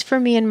times, at least for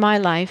me in my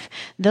life,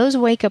 those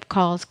wake-up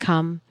calls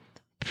come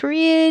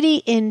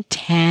pretty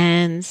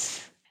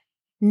intense.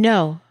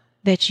 Know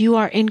that you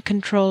are in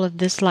control of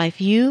this life.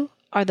 You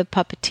are the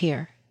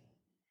puppeteer.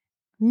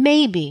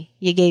 Maybe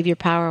you gave your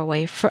power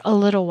away for a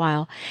little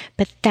while,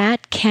 but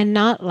that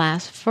cannot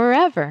last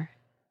forever.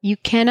 You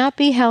cannot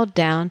be held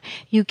down.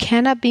 You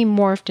cannot be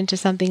morphed into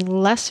something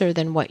lesser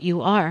than what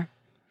you are,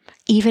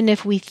 even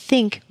if we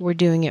think we're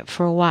doing it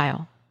for a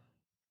while.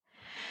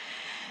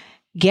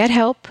 Get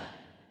help.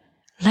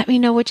 Let me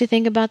know what you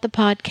think about the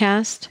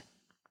podcast.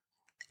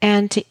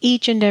 And to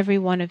each and every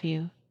one of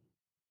you,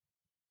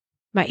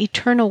 my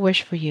eternal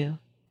wish for you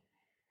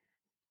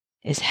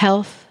is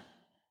health,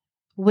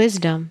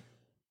 wisdom,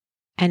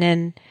 and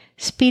then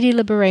speedy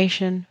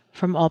liberation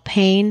from all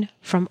pain,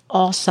 from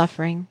all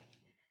suffering.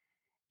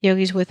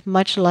 Yogis, with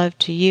much love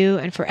to you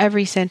and for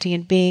every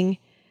sentient being,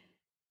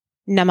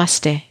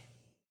 namaste.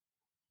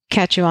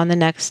 Catch you on the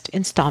next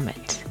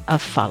installment of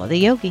Follow the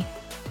Yogi.